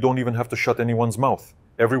 There you don't even have to shut anyone's mouth.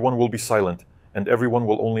 Everyone will be silent, and everyone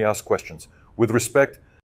will only ask questions. With respect,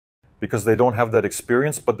 because they don't have that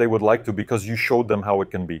experience, but they would like to because you showed them how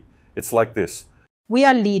it can be. It's like this. We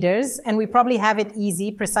are leaders, and we probably have it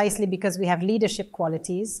easy precisely because we have leadership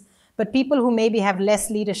qualities. But people who maybe have less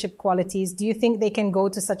leadership qualities, do you think they can go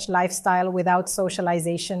to such lifestyle without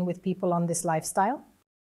socialization with people on this lifestyle?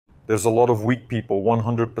 There's a lot of weak people,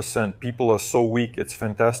 100%. People are so weak, it's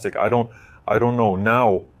fantastic. I don't know.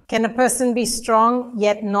 Now, can a person be strong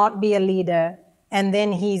yet not be a leader? And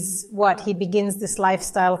then he begins this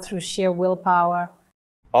lifestyle through sheer willpower?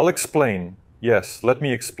 I'll explain. Yes, let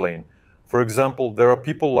me explain. For example, there are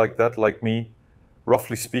people like that, like me,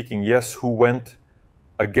 roughly speaking, yes, who went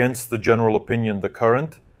against the general opinion, the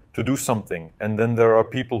current, to do something. And then there are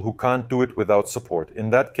people who can't do it without support.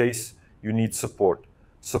 In that case, you need support.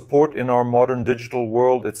 Support in our modern digital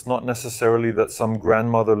world, it's not necessarily that some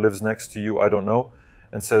grandmother lives next to you, I don't know,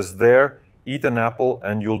 and says, there, eat an apple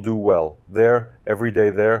and you'll do well. There, every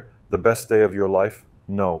day there, the best day of your life.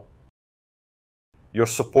 No. Your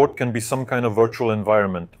support can be some kind of virtual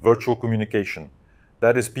environment, virtual communication.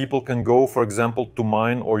 That is, people can go, for example, to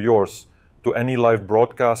mine or yours, to any live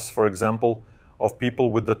broadcasts, for example, of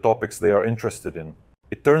people with the topics they are interested in.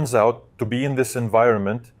 It turns out to be in this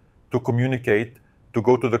environment, to communicate, to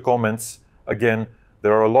go to the comments. Again,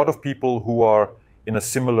 there are a lot of people who are in a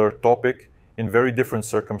similar topic in very different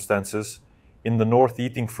circumstances. In the north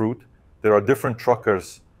eating fruit, there are different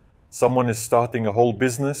truckers. Someone is starting a whole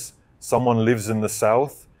business. Someone lives in the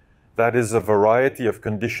south. That is a variety of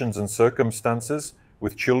conditions and circumstances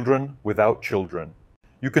with children, without children.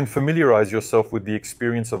 You can familiarize yourself with the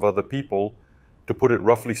experience of other people, to put it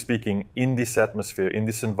roughly speaking, in this atmosphere, in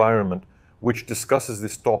this environment, which discusses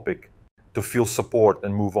this topic, to feel support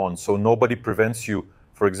and move on. So nobody prevents you,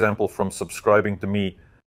 for example, from subscribing to me,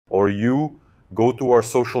 or you go to our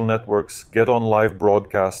social networks, get on live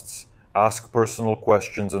broadcasts, ask personal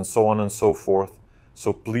questions, and so on and so forth.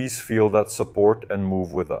 So please feel that support and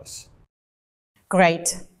move with us.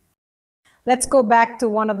 Great. Let's go back to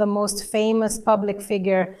one of the most famous public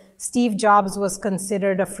figure. Steve Jobs was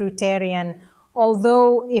considered a fruitarian.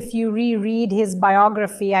 Although if you reread his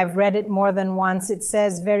biography, I've read it more than once, it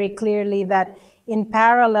says very clearly that in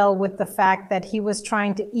parallel with the fact that he was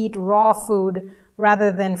trying to eat raw food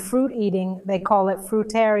rather than fruit eating, they call it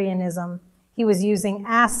fruitarianism. He was using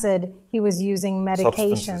acid, he was using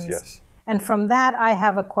medications. Yes. And from that, I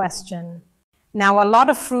have a question. Now, a lot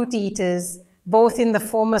of fruit eaters, both in the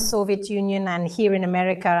former Soviet Union and here in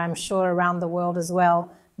America, I'm sure around the world as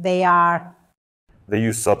well, they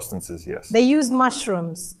use substances, yes. They use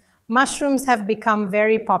mushrooms. Mushrooms have become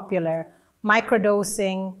very popular.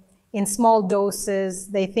 Microdosing in small doses.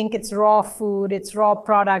 They think it's raw food, it's raw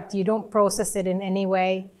product. You don't process it in any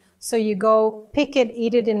way. So you go pick it,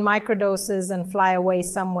 eat it in microdoses and fly away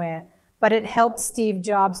somewhere. But it helped Steve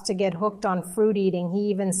Jobs to get hooked on fruit eating. He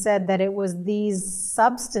even said that it was these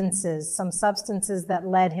substances, some substances that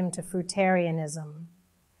led him to fruitarianism.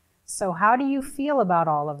 So how do you feel about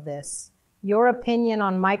all of this? Your opinion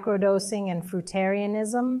on microdosing and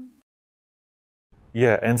fruitarianism?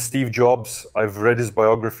 Yeah, and Steve Jobs, I've read his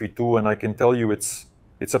biography too, and I can tell you it's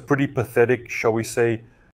a pretty pathetic, shall we say,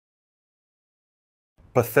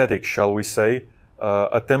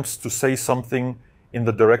 attempts to say something in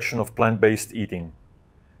the direction of plant-based eating.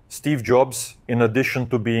 Steve Jobs, in addition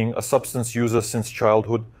to being a substance user since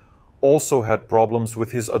childhood, also had problems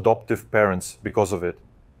with his adoptive parents because of it.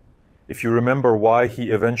 If you remember why he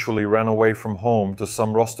eventually ran away from home to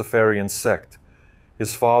some Rastafarian sect,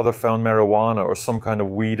 his father found marijuana or some kind of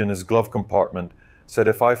weed in his glove compartment, said,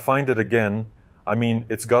 if I find it again,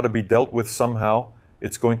 it's got to be dealt with somehow,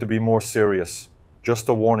 it's going to be more serious. Just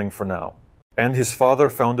a warning for now. And his father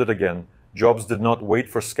found it again. Jobs did not wait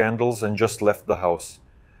for scandals and just left the house.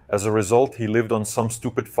 As a result, he lived on some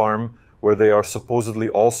stupid farm where they are supposedly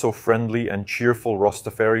also friendly and cheerful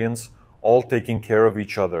Rastafarians, all taking care of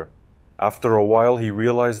each other. After a while, he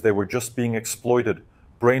realized they were just being exploited.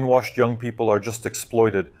 Brainwashed young people are just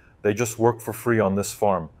exploited. They just work for free on this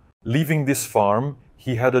farm. Leaving this farm,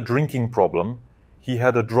 he had a drinking problem. He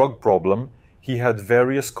had a drug problem. He had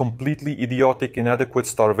various completely idiotic, inadequate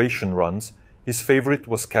starvation runs. His favorite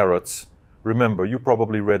was carrots. Remember, you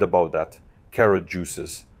probably read about that. Carrot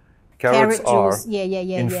juices. Carrots are,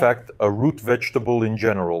 in fact, a root vegetable in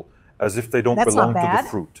general, as if they don't belong to the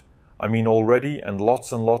fruit. Already, and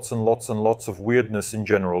lots and lots and lots and lots of weirdness in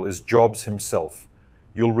general is Jobs himself.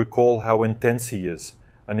 You'll recall how intense he is,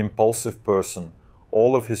 an impulsive person,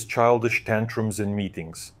 all of his childish tantrums in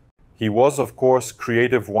meetings. He was, of course,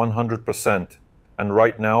 creative 100%. And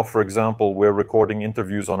right now, for example, we're recording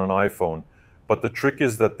interviews on an iPhone. But the trick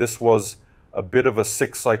is that this was a bit of a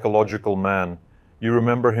sick psychological man. You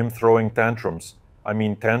remember him throwing tantrums. I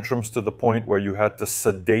mean, tantrums to the point where you had to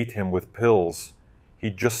sedate him with pills.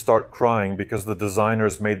 He'd just start crying because the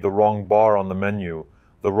designers made the wrong bar on the menu,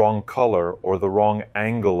 the wrong color, or the wrong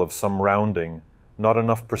angle of some rounding. Not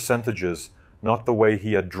enough percentages, not the way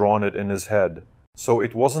he had drawn it in his head. So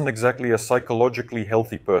it wasn't exactly a psychologically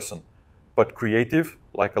healthy person. But creative,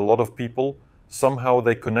 like a lot of people, somehow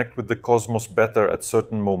they connect with the cosmos better at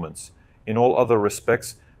certain moments. In all other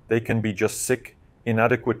respects, they can be just sick,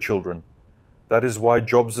 inadequate children. That is why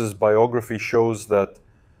Jobs' biography shows that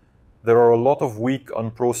there are a lot of weak,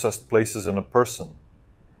 unprocessed places in a person.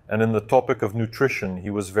 And in the topic of nutrition, he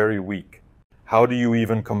was very weak. How do you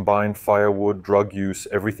even combine firewood, drug use,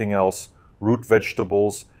 everything else, root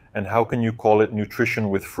vegetables, and how can you call it nutrition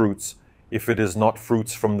with fruits if it is not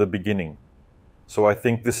fruits from the beginning? So I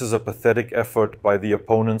think this is a pathetic effort by the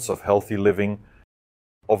opponents of healthy living,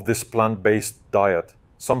 of this plant-based diet,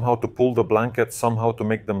 somehow to pull the blanket, somehow to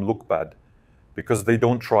make them look bad. Because they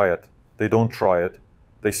don't try it. They don't try it.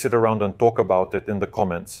 They sit around and talk about it in the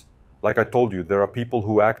comments. Like I told you, there are people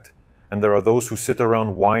who act, and there are those who sit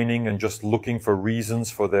around whining and just looking for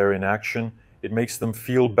reasons for their inaction. It makes them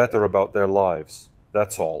feel better about their lives.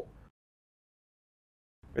 That's all.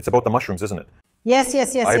 It's about the mushrooms, isn't it? Yes,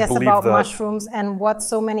 about that, mushrooms and what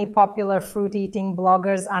so many popular fruit-eating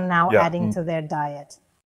bloggers are now adding to their diet.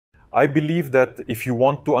 I believe that if you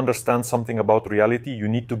want to understand something about reality, you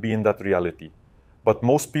need to be in that reality. But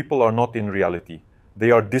most people are not in reality.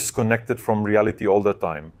 They are disconnected from reality all the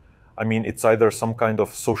time. I mean, it's either some kind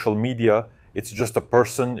of social media, it's just a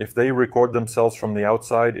person. If they record themselves from the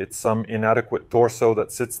outside, it's some inadequate torso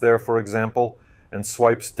that sits there, for example, and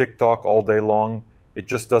swipes TikTok all day long. It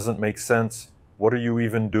just doesn't make sense. What are you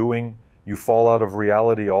even doing? You fall out of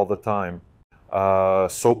reality all the time.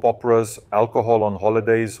 Soap operas, alcohol on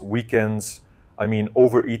holidays, weekends, I mean,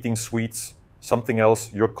 overeating sweets, something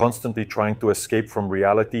else. You're constantly trying to escape from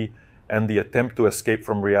reality, and the attempt to escape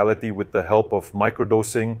from reality with the help of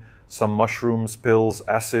microdosing, some mushrooms, pills,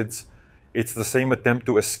 acids. It's the same attempt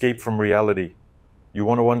to escape from reality. You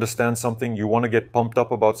want to understand something, you want to get pumped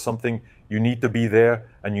up about something, you need to be there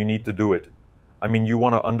and you need to do it. I mean, you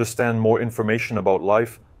want to understand more information about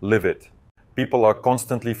life, live it. People are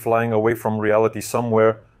constantly flying away from reality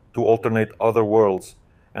somewhere to alternate other worlds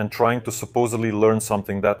and trying to supposedly learn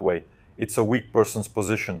something that way. It's a weak person's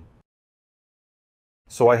position.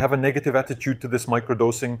 So I have a negative attitude to this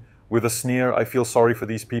microdosing. With a sneer, I feel sorry for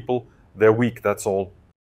these people. They're weak, that's all.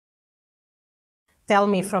 Tell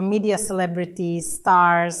me, from media celebrities,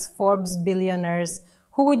 stars, Forbes billionaires,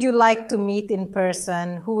 who would you like to meet in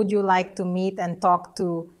person? Who would you like to meet and talk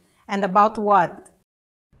to? And about what?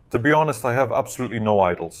 To be honest, I have absolutely no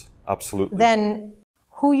idols. Absolutely. Then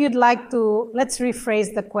who you'd like to, let's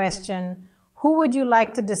rephrase the question. Who would you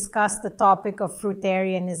like to discuss the topic of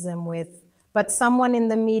fruitarianism with? But someone in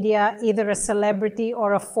the media, either a celebrity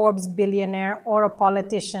or a Forbes billionaire or a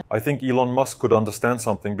politician. I think Elon Musk could understand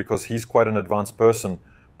something because he's quite an advanced person.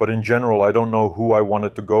 But in general, I don't know who I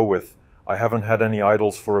wanted to go with. I haven't had any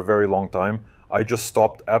idols for a very long time. I just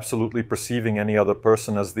stopped absolutely perceiving any other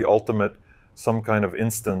person as the ultimate, some kind of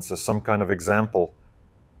instance, as some kind of example.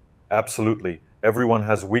 Absolutely. Everyone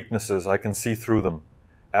has weaknesses. I can see through them.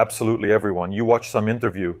 Absolutely everyone. You watch some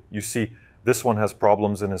interview, you see this one has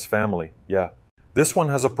problems in his family. Yeah. This one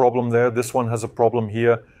has a problem there. This one has a problem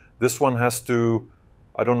here. This one has to,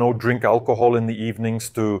 I don't know, drink alcohol in the evenings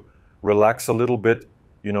to relax a little bit,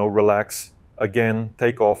 you know, relax again,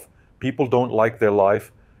 take off. People don't like their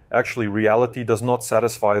life. Actually, reality does not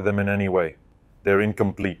satisfy them in any way. They're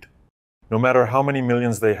incomplete. No matter how many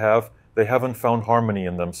millions they haven't found harmony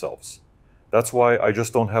in themselves. That's why I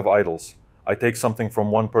just don't have idols. I take something from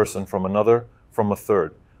one person, from another, from a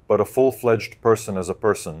third. But a full-fledged person as a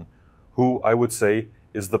person, who I would say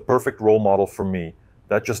is the perfect role model for me,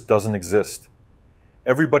 that just doesn't exist.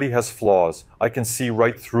 Everybody has flaws. I can see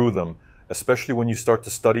right through them, especially when you start to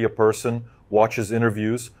study a person, watch his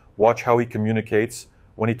interviews, watch how he communicates,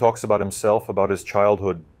 when he talks about himself, about his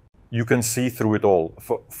childhood. You can see through it all.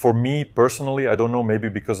 For me personally, I don't know, maybe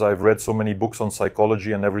because I've read so many books on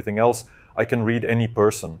psychology and everything else, I can read any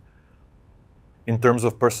person. In terms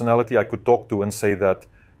of personality, I could talk to and say that,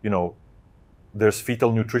 you know, there's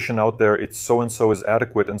fetal nutrition out there, it's so-and-so is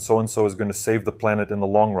adequate and so-and-so is going to save the planet in the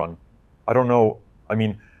long run. I don't know. I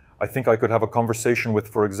mean, I think I could have a conversation with,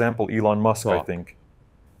 for example, Elon Musk, I think.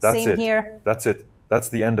 That's Same it. Here. That's it. That's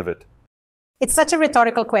the end of it. It's such a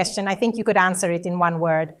rhetorical question. I think you could answer it in one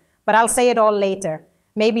word, but I'll say it all later.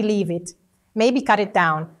 Maybe leave it. Maybe cut it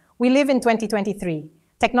down. We live in 2023.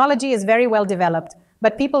 Technology is very well developed,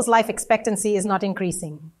 but people's life expectancy is not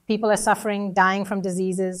increasing. People are suffering, dying from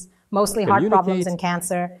diseases, mostly heart problems and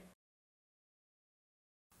cancer.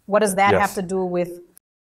 What does that have to do with?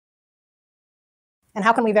 And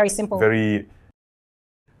how can we very simple? Very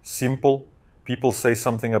simple. People say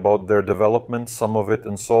something about their development, some of it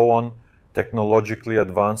and so on. Technologically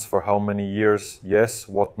advanced for how many years? Yes,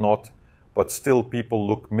 what not? But still people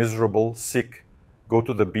look miserable, sick. Go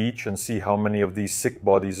to the beach and see how many of these sick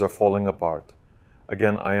bodies are falling apart.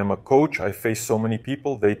 Again, I am a coach. I face so many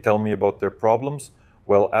people. They tell me about their problems.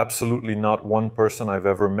 Well, absolutely not one person I've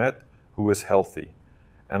ever met who is healthy.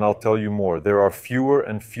 And I'll tell you more. There are fewer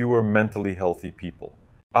and fewer mentally healthy people.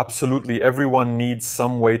 Absolutely everyone needs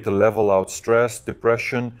some way to level out stress,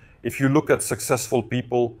 depression. If you look at successful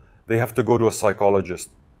people, they have to go to a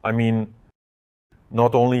psychologist. I mean,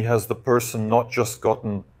 not only has the person not just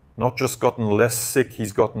gotten less sick,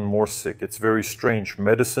 he's gotten more sick. It's very strange.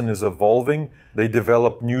 Medicine is evolving. They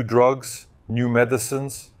develop new drugs, new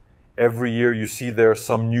medicines. Every year you see there's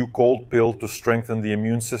some new cold pill to strengthen the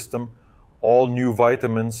immune system. All new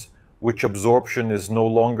vitamins, which absorption is no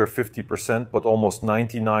longer 50%, but almost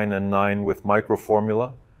 99.9 with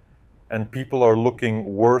microformula. And people are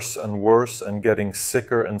looking worse and worse and getting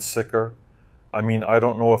sicker and sicker. I mean, I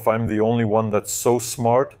don't know if I'm the only one that's so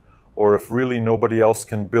smart or if really nobody else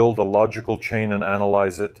can build a logical chain and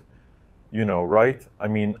analyze it. You know, right? I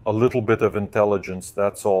mean, a little bit of intelligence,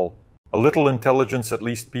 that's all. A little intelligence, at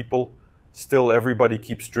least people. Still everybody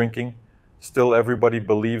keeps drinking. Still everybody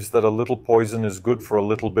believes that a little poison is good for a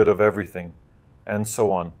little bit of everything. And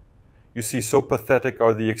so on. You see, so pathetic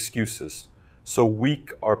are the excuses. So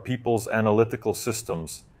weak are people's analytical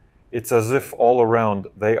systems. It's as if all around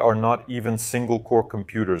they are not even single core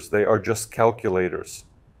computers. They are just calculators.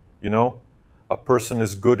 You know, a person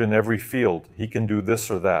is good in every field. He can do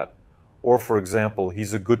this or that. Or for example,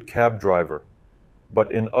 he's a good cab driver.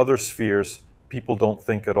 But in other spheres, people don't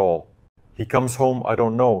think at all. He comes home, I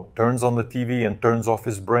don't know, turns on the TV and turns off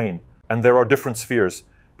his brain. And there are different spheres.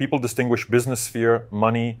 People distinguish business sphere,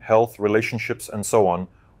 money, health, relationships, and so on.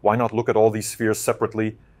 Why not look at all these spheres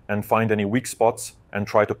separately and find any weak spots and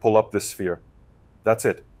try to pull up this sphere? That's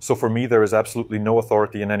it. So for me, there is absolutely no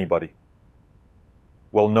authority in anybody.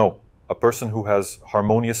 Well, no. A person who has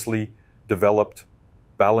harmoniously developed,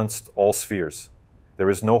 balanced all spheres. There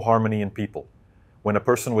is no harmony in people. When a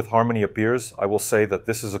person with harmony appears, I will say that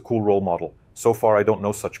this is a cool role model. So far, I don't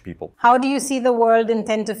know such people. How do you see the world in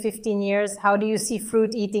 10 to 15 years? How do you see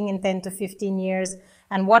fruit eating in 10 to 15 years?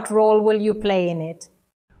 And what role will you play in it?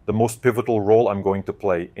 The most pivotal role I'm going to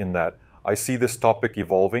play in that. I see this topic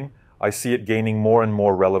evolving. I see it gaining more and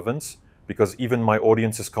more relevance because even my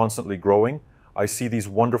audience is constantly growing. I see these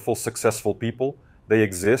wonderful, successful people. They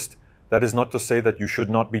exist. That is not to say that you should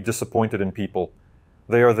not be disappointed in people.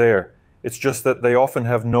 They are there. It's just that they often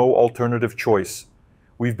have no alternative choice.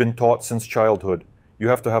 We've been taught since childhood. You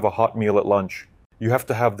have to have a hot meal at lunch. You have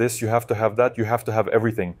to have this, you have to have that, you have to have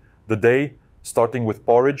everything. The day, starting with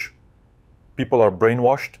porridge, people are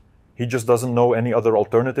brainwashed. He just doesn't know any other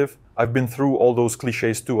alternative. I've been through all those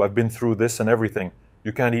cliches too. I've been through this and everything.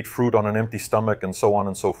 You can't eat fruit on an empty stomach and so on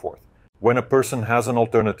and so forth. When a person has an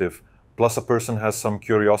alternative, plus a person has some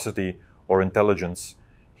curiosity or intelligence,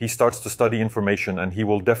 he starts to study information and he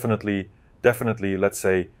will definitely, let's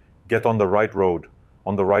say, get on the right road,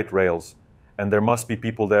 on the right rails. And there must be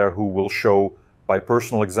people there who will show by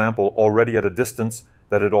personal example already at a distance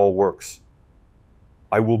that it all works.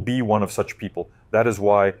 I will be one of such people. That is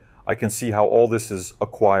why I can see how all this is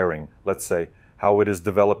acquiring, let's say, how it is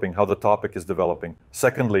developing, how the topic is developing.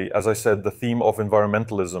 Secondly, as I said, the theme of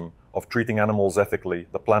environmentalism, of treating animals ethically,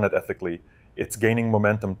 the planet ethically, it's gaining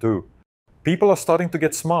momentum too. People are starting to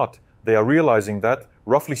get smart. They are realizing that,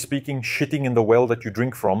 roughly speaking, shitting in the well that you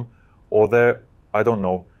drink from, or there, I don't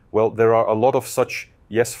know, well, there are a lot of such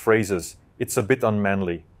yes phrases. It's a bit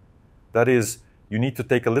unmanly. That is, you need to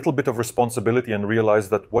take a little bit of responsibility and realize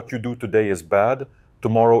that what you do today is bad,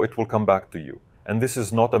 tomorrow it will come back to you. And this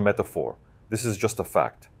is not a metaphor. This is just a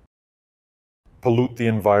fact. Pollute the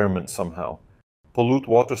environment somehow. Pollute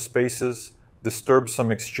water spaces, disturb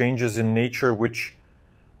some exchanges in nature which,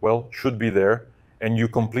 well, should be there, and you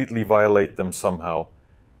completely violate them somehow.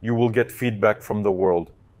 You will get feedback from the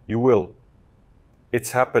world. You will.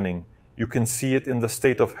 It's happening. You can see it in the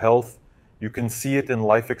state of health. You can see it in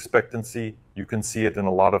life expectancy. You can see it in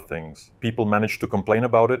a lot of things. People manage to complain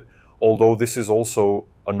about it. Although this is also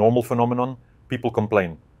a normal phenomenon, people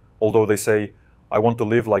complain. Although they say, I want to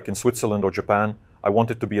live like in Switzerland or Japan. I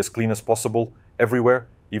want it to be as clean as possible, everywhere,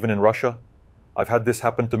 even in Russia. I've had this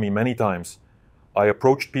happen to me many times. I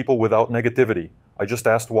approached people without negativity. I just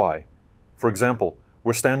asked why. For example,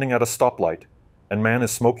 we're standing at a stoplight, and man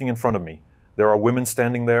is smoking in front of me. There are women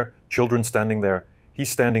standing there, children standing there. He's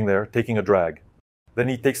standing there, taking a drag. Then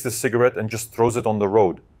he takes this cigarette and just throws it on the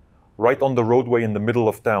road. Right on the roadway in the middle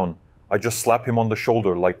of town. I just slap him on the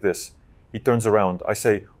shoulder like this. He turns around. I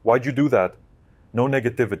say, "Why'd you do that?" No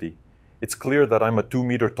negativity. It's clear that I'm a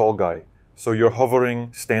 2-meter tall guy, so you're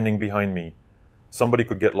hovering, standing behind me. Somebody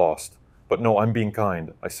could get lost. But no, I'm being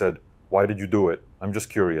kind. I said, "Why did you do it? I'm just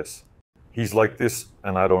curious." He's like this,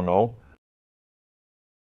 and I don't know.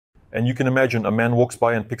 And you can imagine a man walks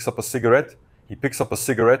by and picks up a cigarette. He picks up a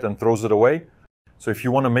cigarette and throws it away. So if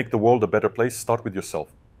you want to make the world a better place, start with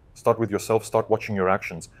yourself. Start with yourself, start watching your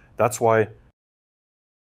actions. That's why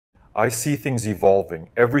I see things evolving.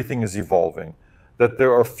 Everything is evolving. That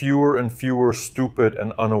there are fewer and fewer stupid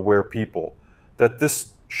and unaware people. That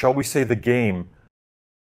this, shall we say, the game,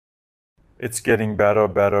 it's getting better,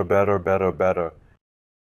 better, better, better, better.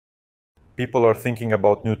 People are thinking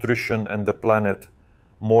about nutrition and the planet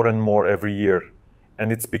more and more every year,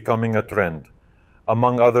 and it's becoming a trend.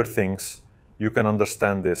 Among other things, you can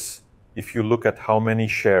understand this if you look at how many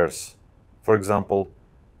shares, for example,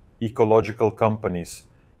 ecological companies,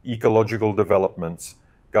 ecological developments,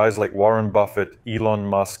 guys like Warren Buffett, Elon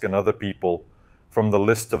Musk, and other people from the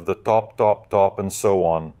list of the top, and so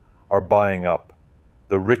on, are buying up.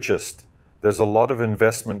 The richest. There's a lot of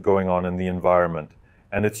investment going on in the environment,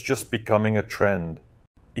 and it's just becoming a trend.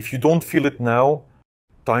 If you don't feel it now,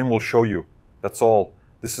 time will show you. That's all.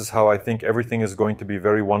 This is how I think everything is going to be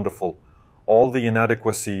very wonderful. All the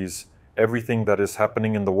inadequacies, everything that is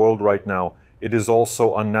happening in the world right now, it is all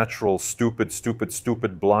so unnatural,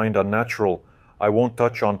 stupid, blind, unnatural. I won't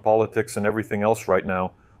touch on politics and everything else right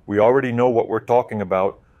now. We already know what we're talking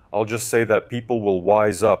about. I'll just say that people will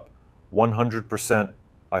wise up 100%.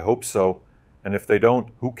 I hope so. And if they don't,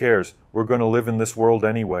 who cares? We're going to live in this world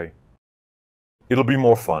anyway. It'll be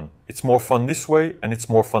more fun. It's more fun this way and it's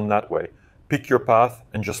more fun that way. Pick your path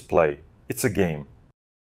and just play. It's a game.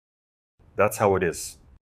 That's how it is.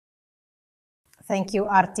 Thank you,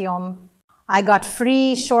 Artyom. I got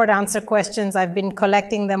free short answer questions. I've been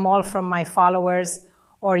collecting them all from my followers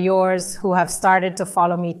or yours who have started to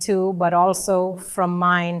follow me too, but also from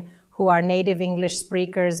mine who are native English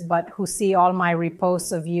speakers, but who see all my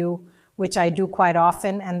reposts of you, which I do quite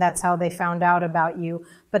often, and that's how they found out about you.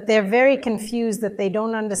 But they're very confused that they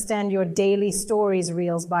don't understand your daily stories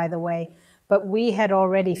reels, by the way. But we had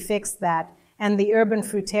already fixed that, and the Urban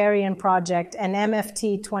Fruitarian Project, and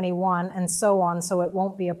MFT 21, and so on, so it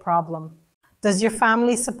won't be a problem. Does your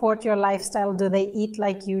family support your lifestyle? Do they eat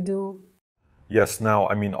like you do? Yes, now.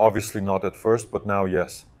 I mean, obviously not at first, but now,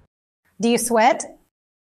 yes. Do you sweat?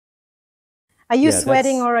 Are you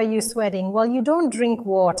sweating or are you sweating? Well, you don't drink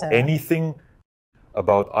water. Anything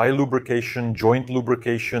about eye lubrication, joint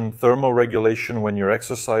lubrication, thermoregulation when you're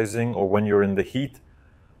exercising or when you're in the heat,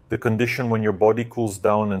 the condition when your body cools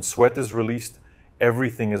down and sweat is released,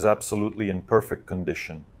 everything is absolutely in perfect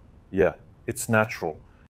condition. Yeah, it's natural.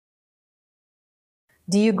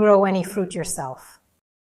 Do you grow any fruit yourself?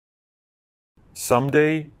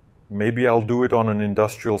 Someday, maybe I'll do it on an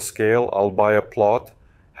industrial scale. I'll buy a plot,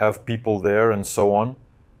 have people there and so on.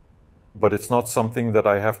 But it's not something that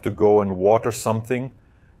I have to go and water something,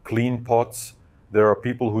 clean pots. There are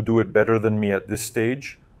people who do it better than me at this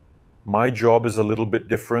stage. My job is a little bit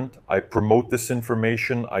different. I promote this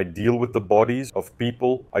information. I deal with the bodies of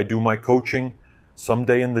people. I do my coaching.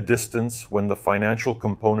 Someday in the distance, when the financial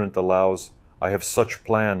component allows, I have such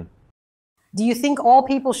plan. Do you think all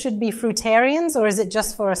people should be fruitarians, or is it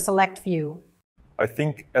just for a select few? I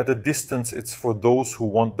think at a distance, it's for those who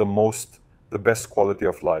want the best quality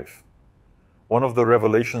of life. One of the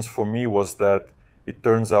revelations for me was that it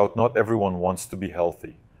turns out not everyone wants to be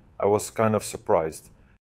healthy. I was kind of surprised.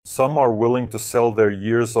 Some are willing to sell their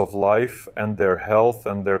years of life and their health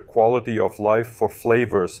and their quality of life for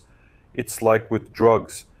flavors. It's like with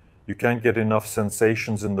drugs. You can't get enough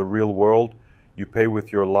sensations in the real world. You pay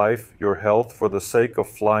with your life, your health, for the sake of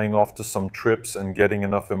flying off to some trips and getting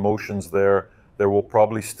enough emotions there. There will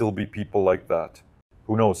probably still be people like that.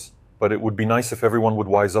 Who knows? But it would be nice if everyone would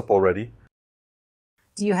wise up already.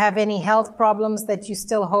 Do you have any health problems that you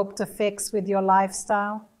still hope to fix with your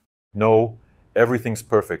lifestyle? No, everything's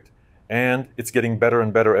perfect. And it's getting better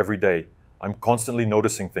and better every day. I'm constantly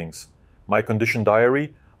noticing things. My condition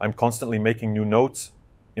diary, I'm constantly making new notes,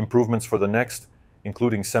 improvements for the next,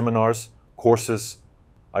 including seminars, courses.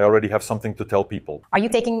 I already have something to tell people. Are you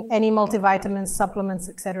taking any multivitamins, supplements,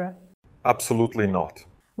 etc.? Absolutely not.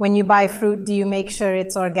 When you buy fruit, do you make sure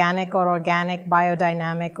it's organic,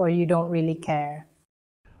 biodynamic, or you don't really care?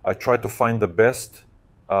 I try to find the best,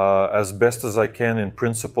 as best as I can in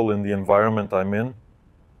principle in the environment I'm in.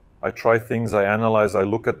 I try things, I analyze, I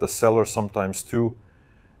look at the seller sometimes too.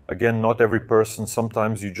 Again, not every person,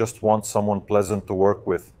 sometimes you just want someone pleasant to work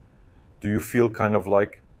with. Do you feel kind of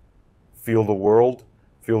like, feel the world,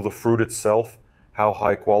 feel the fruit itself? How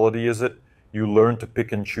high quality is it? You learn to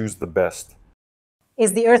pick and choose the best.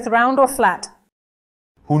 Is the earth round or flat?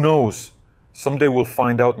 Who knows? Someday we'll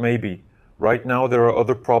find out maybe. Right now there are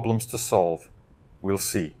other problems to solve. We'll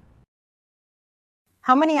see.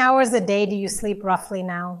 How many hours a day do you sleep roughly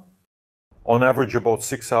now? On average about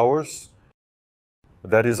 6 hours.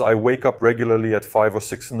 That is, I wake up regularly at 5 or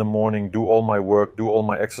 6 in the morning, do all my work, do all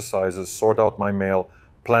my exercises, sort out my mail,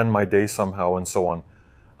 plan my day somehow, and so on.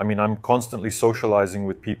 I mean, I'm constantly socializing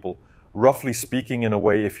with people. Roughly speaking, in a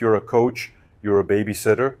way, if you're a coach, you're a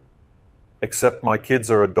babysitter, except my kids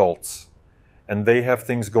are adults, and they have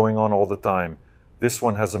things going on all the time. This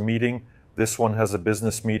one has a meeting, this one has a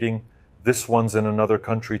business meeting, this one's in another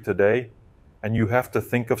country today, and you have to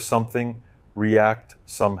think of something, react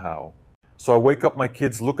somehow. So I wake up my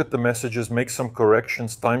kids, look at the messages, make some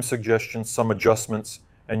corrections, time suggestions, some adjustments,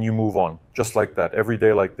 and you move on. Just like that, every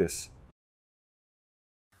day like this.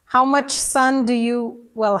 How much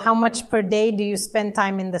how much per day do you spend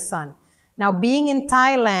time in the sun? Now, being in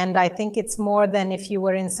Thailand, I think it's more than if you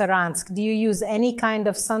were in Saransk. Do you use any kind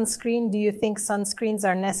of sunscreen? Do you think sunscreens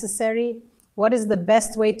are necessary? What is the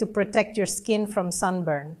best way to protect your skin from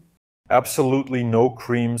sunburn? Absolutely no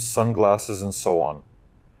creams, sunglasses, and so on.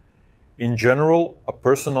 In general, a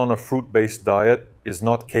person on a fruit-based diet is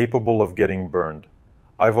not capable of getting burned.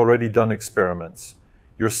 I've already done experiments.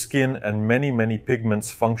 Your skin and many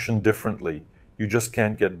pigments function differently. You just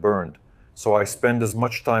can't get burned. So I spend as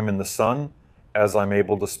much time in the sun as I'm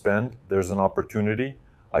able to spend. There's an opportunity.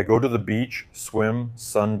 I go to the beach, swim,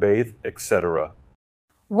 sunbathe, etc.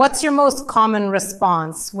 What's your most common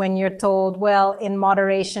response when you're told, well, in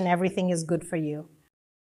moderation, everything is good for you?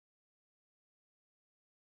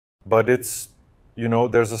 But it's,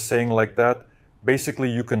 there's a saying like that. Basically,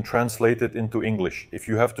 you can translate it into English. If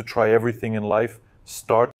you have to try everything in life,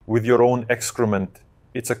 start with your own excrement.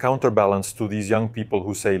 It's a counterbalance to these young people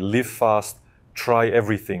who say, live fast, try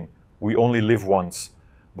everything. We only live once.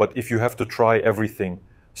 But if you have to try everything,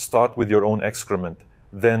 start with your own excrement.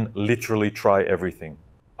 Then literally try everything.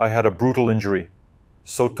 I had a brutal injury.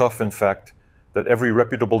 So tough, in fact, that every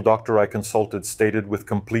reputable doctor I consulted stated with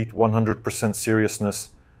complete 100% seriousness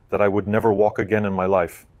that I would never walk again in my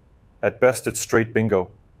life. At best, it's straight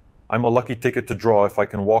bingo. I'm a lucky ticket to draw if I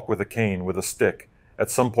can walk with a cane, with a stick,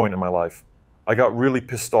 at some point in my life. I got really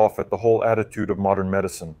pissed off at the whole attitude of modern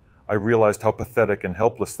medicine. I realized how pathetic and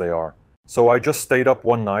helpless they are. So I just stayed up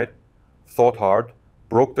one night, thought hard,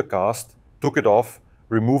 broke the cast, took it off,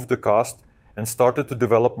 removed the cast, and started to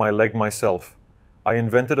develop my leg myself. I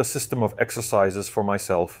invented a system of exercises for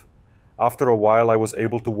myself. After a while, I was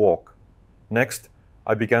able to walk. Next,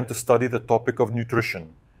 I began to study the topic of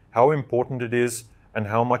nutrition, how important it is and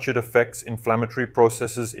how much it affects inflammatory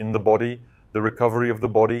processes in the body, the recovery of the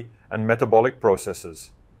body, and metabolic processes.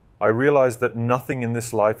 I realized that nothing in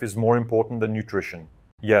this life is more important than nutrition.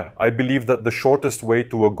 Yeah, I believe that the shortest way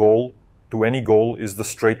to a goal, to any goal, is the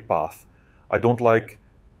straight path. I don't like,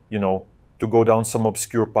 to go down some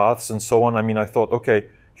obscure paths and so on. I mean, I thought, okay,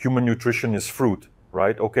 human nutrition is fruit,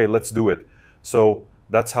 right? Okay, let's do it. So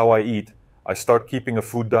that's how I eat. I start keeping a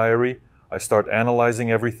food diary. I start analyzing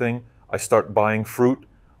everything. I start buying fruit.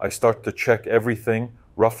 I start to check everything,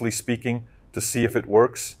 roughly speaking, to see if it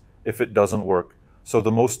works, if it doesn't work. So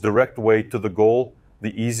the most direct way to the goal,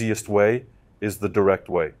 the easiest way, is the direct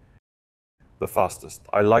way, the fastest.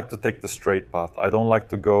 I like to take the straight path. I don't like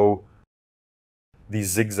to go these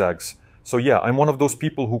zigzags. So yeah, I'm one of those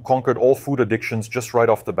people who conquered all food addictions just right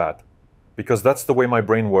off the bat, because that's the way my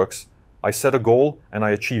brain works. I set a goal and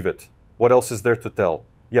I achieve it. What else is there to tell?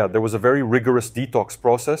 Yeah, there was a very rigorous detox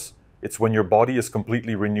process. It's when your body is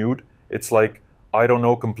completely renewed. It's like, I don't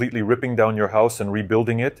know, completely ripping down your house and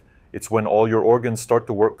rebuilding it. It's when all your organs start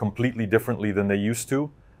to work completely differently than they used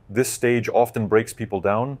to. This stage often breaks people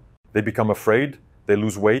down. They become afraid. They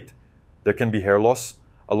lose weight. There can be hair loss.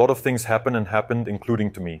 A lot of things happen and happened,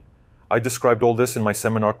 including to me. I described all this in my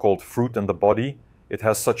seminar called Fruit and the Body. It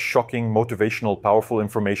has such shocking, motivational, powerful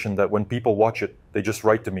information that when people watch it, they just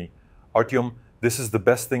write to me, Artyom, this is the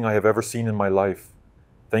best thing I have ever seen in my life.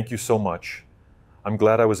 Thank you so much. I'm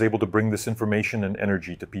glad I was able to bring this information and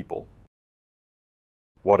energy to people.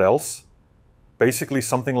 What else? Basically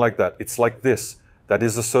something like that. It's like this. That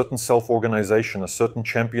is a certain self-organization, a certain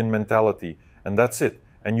champion mentality, and that's it.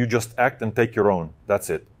 and you just act and take your own. That's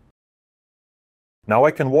it. Now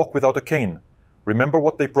I can walk without a cane. Remember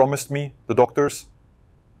what they promised me, the doctors?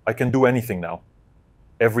 I can do anything now.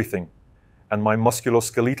 Everything. And my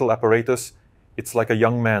musculoskeletal apparatus, it's like a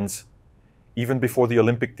young man's. Even before the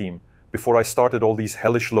Olympic team, before I started all these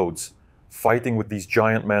hellish loads, fighting with these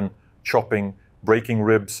giant men, chopping, breaking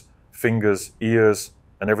ribs, fingers, ears,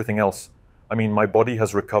 and everything else. I mean, my body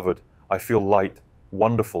has recovered. I feel light,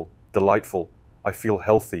 wonderful, delightful. I feel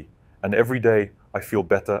healthy. And every day, I feel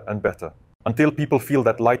better and better. Until people feel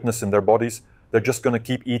that lightness in their bodies, they're just going to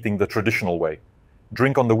keep eating the traditional way.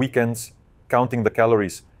 Drink on the weekends, counting the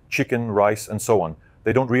calories, chicken, rice, and so on.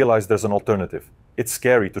 They don't realize there's an alternative. It's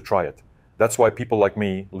scary to try it. That's why people like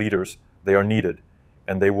me, leaders, they are needed.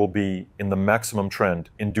 And they will be in the maximum trend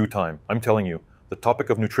in due time. I'm telling you, the topic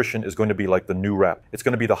of nutrition is going to be like the new rap. It's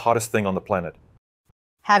going to be the hottest thing on the planet.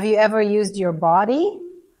 Have you ever used your body?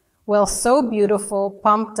 Well, so beautiful,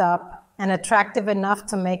 pumped up, and attractive enough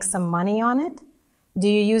to make some money on it? Do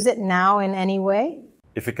you use it now in any way?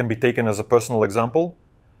 If it can be taken as a personal example,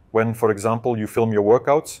 when, for example, you film your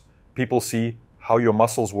workouts, people see how your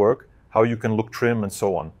muscles work, how you can look trim, and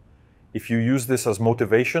so on. If you use this as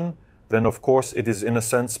motivation, then of course it is in a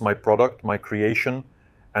sense my product, my creation,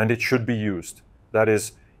 and it should be used. That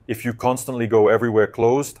is, if you constantly go everywhere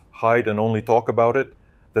closed, hide and only talk about it,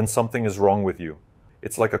 then something is wrong with you.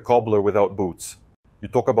 It's like a cobbler without boots. You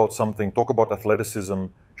talk about something, talk about athleticism,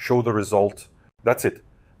 show the result. That's it.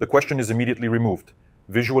 The question is immediately removed.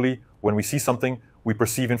 Visually, when we see something, we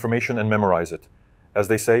perceive information and memorize it. As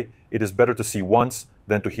they say, it is better to see once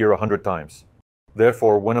than to hear 100 times.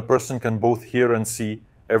 Therefore, when a person can both hear and see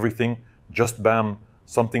everything, just bam,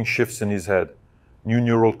 something shifts in his head. New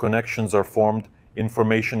neural connections are formed,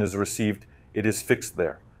 information is received, it is fixed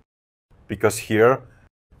there. Because here,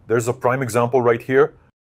 there's a prime example right here.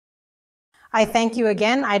 I thank you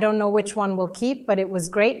again. I don't know which one we'll keep, but it was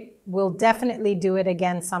great. We'll definitely do it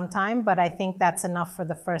again sometime, but I think that's enough for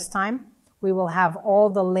the first time. We will have all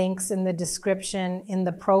the links in the description, in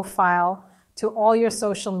the profile, to all your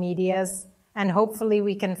social medias, and hopefully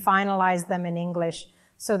we can finalize them in English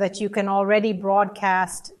so that you can already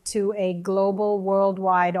broadcast to a global,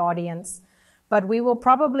 worldwide audience. But we will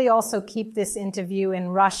probably also keep this interview in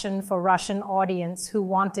Russian for Russian audience who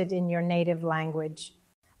want it in your native language.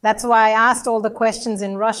 That's why I asked all the questions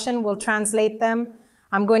in Russian. We'll translate them.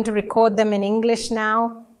 I'm going to record them in English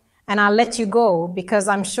now, and I'll let you go because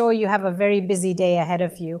I'm sure you have a very busy day ahead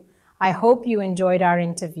of you. I hope you enjoyed our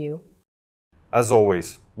interview. As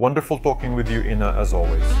always, wonderful talking with you, Inna, as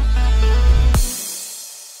always.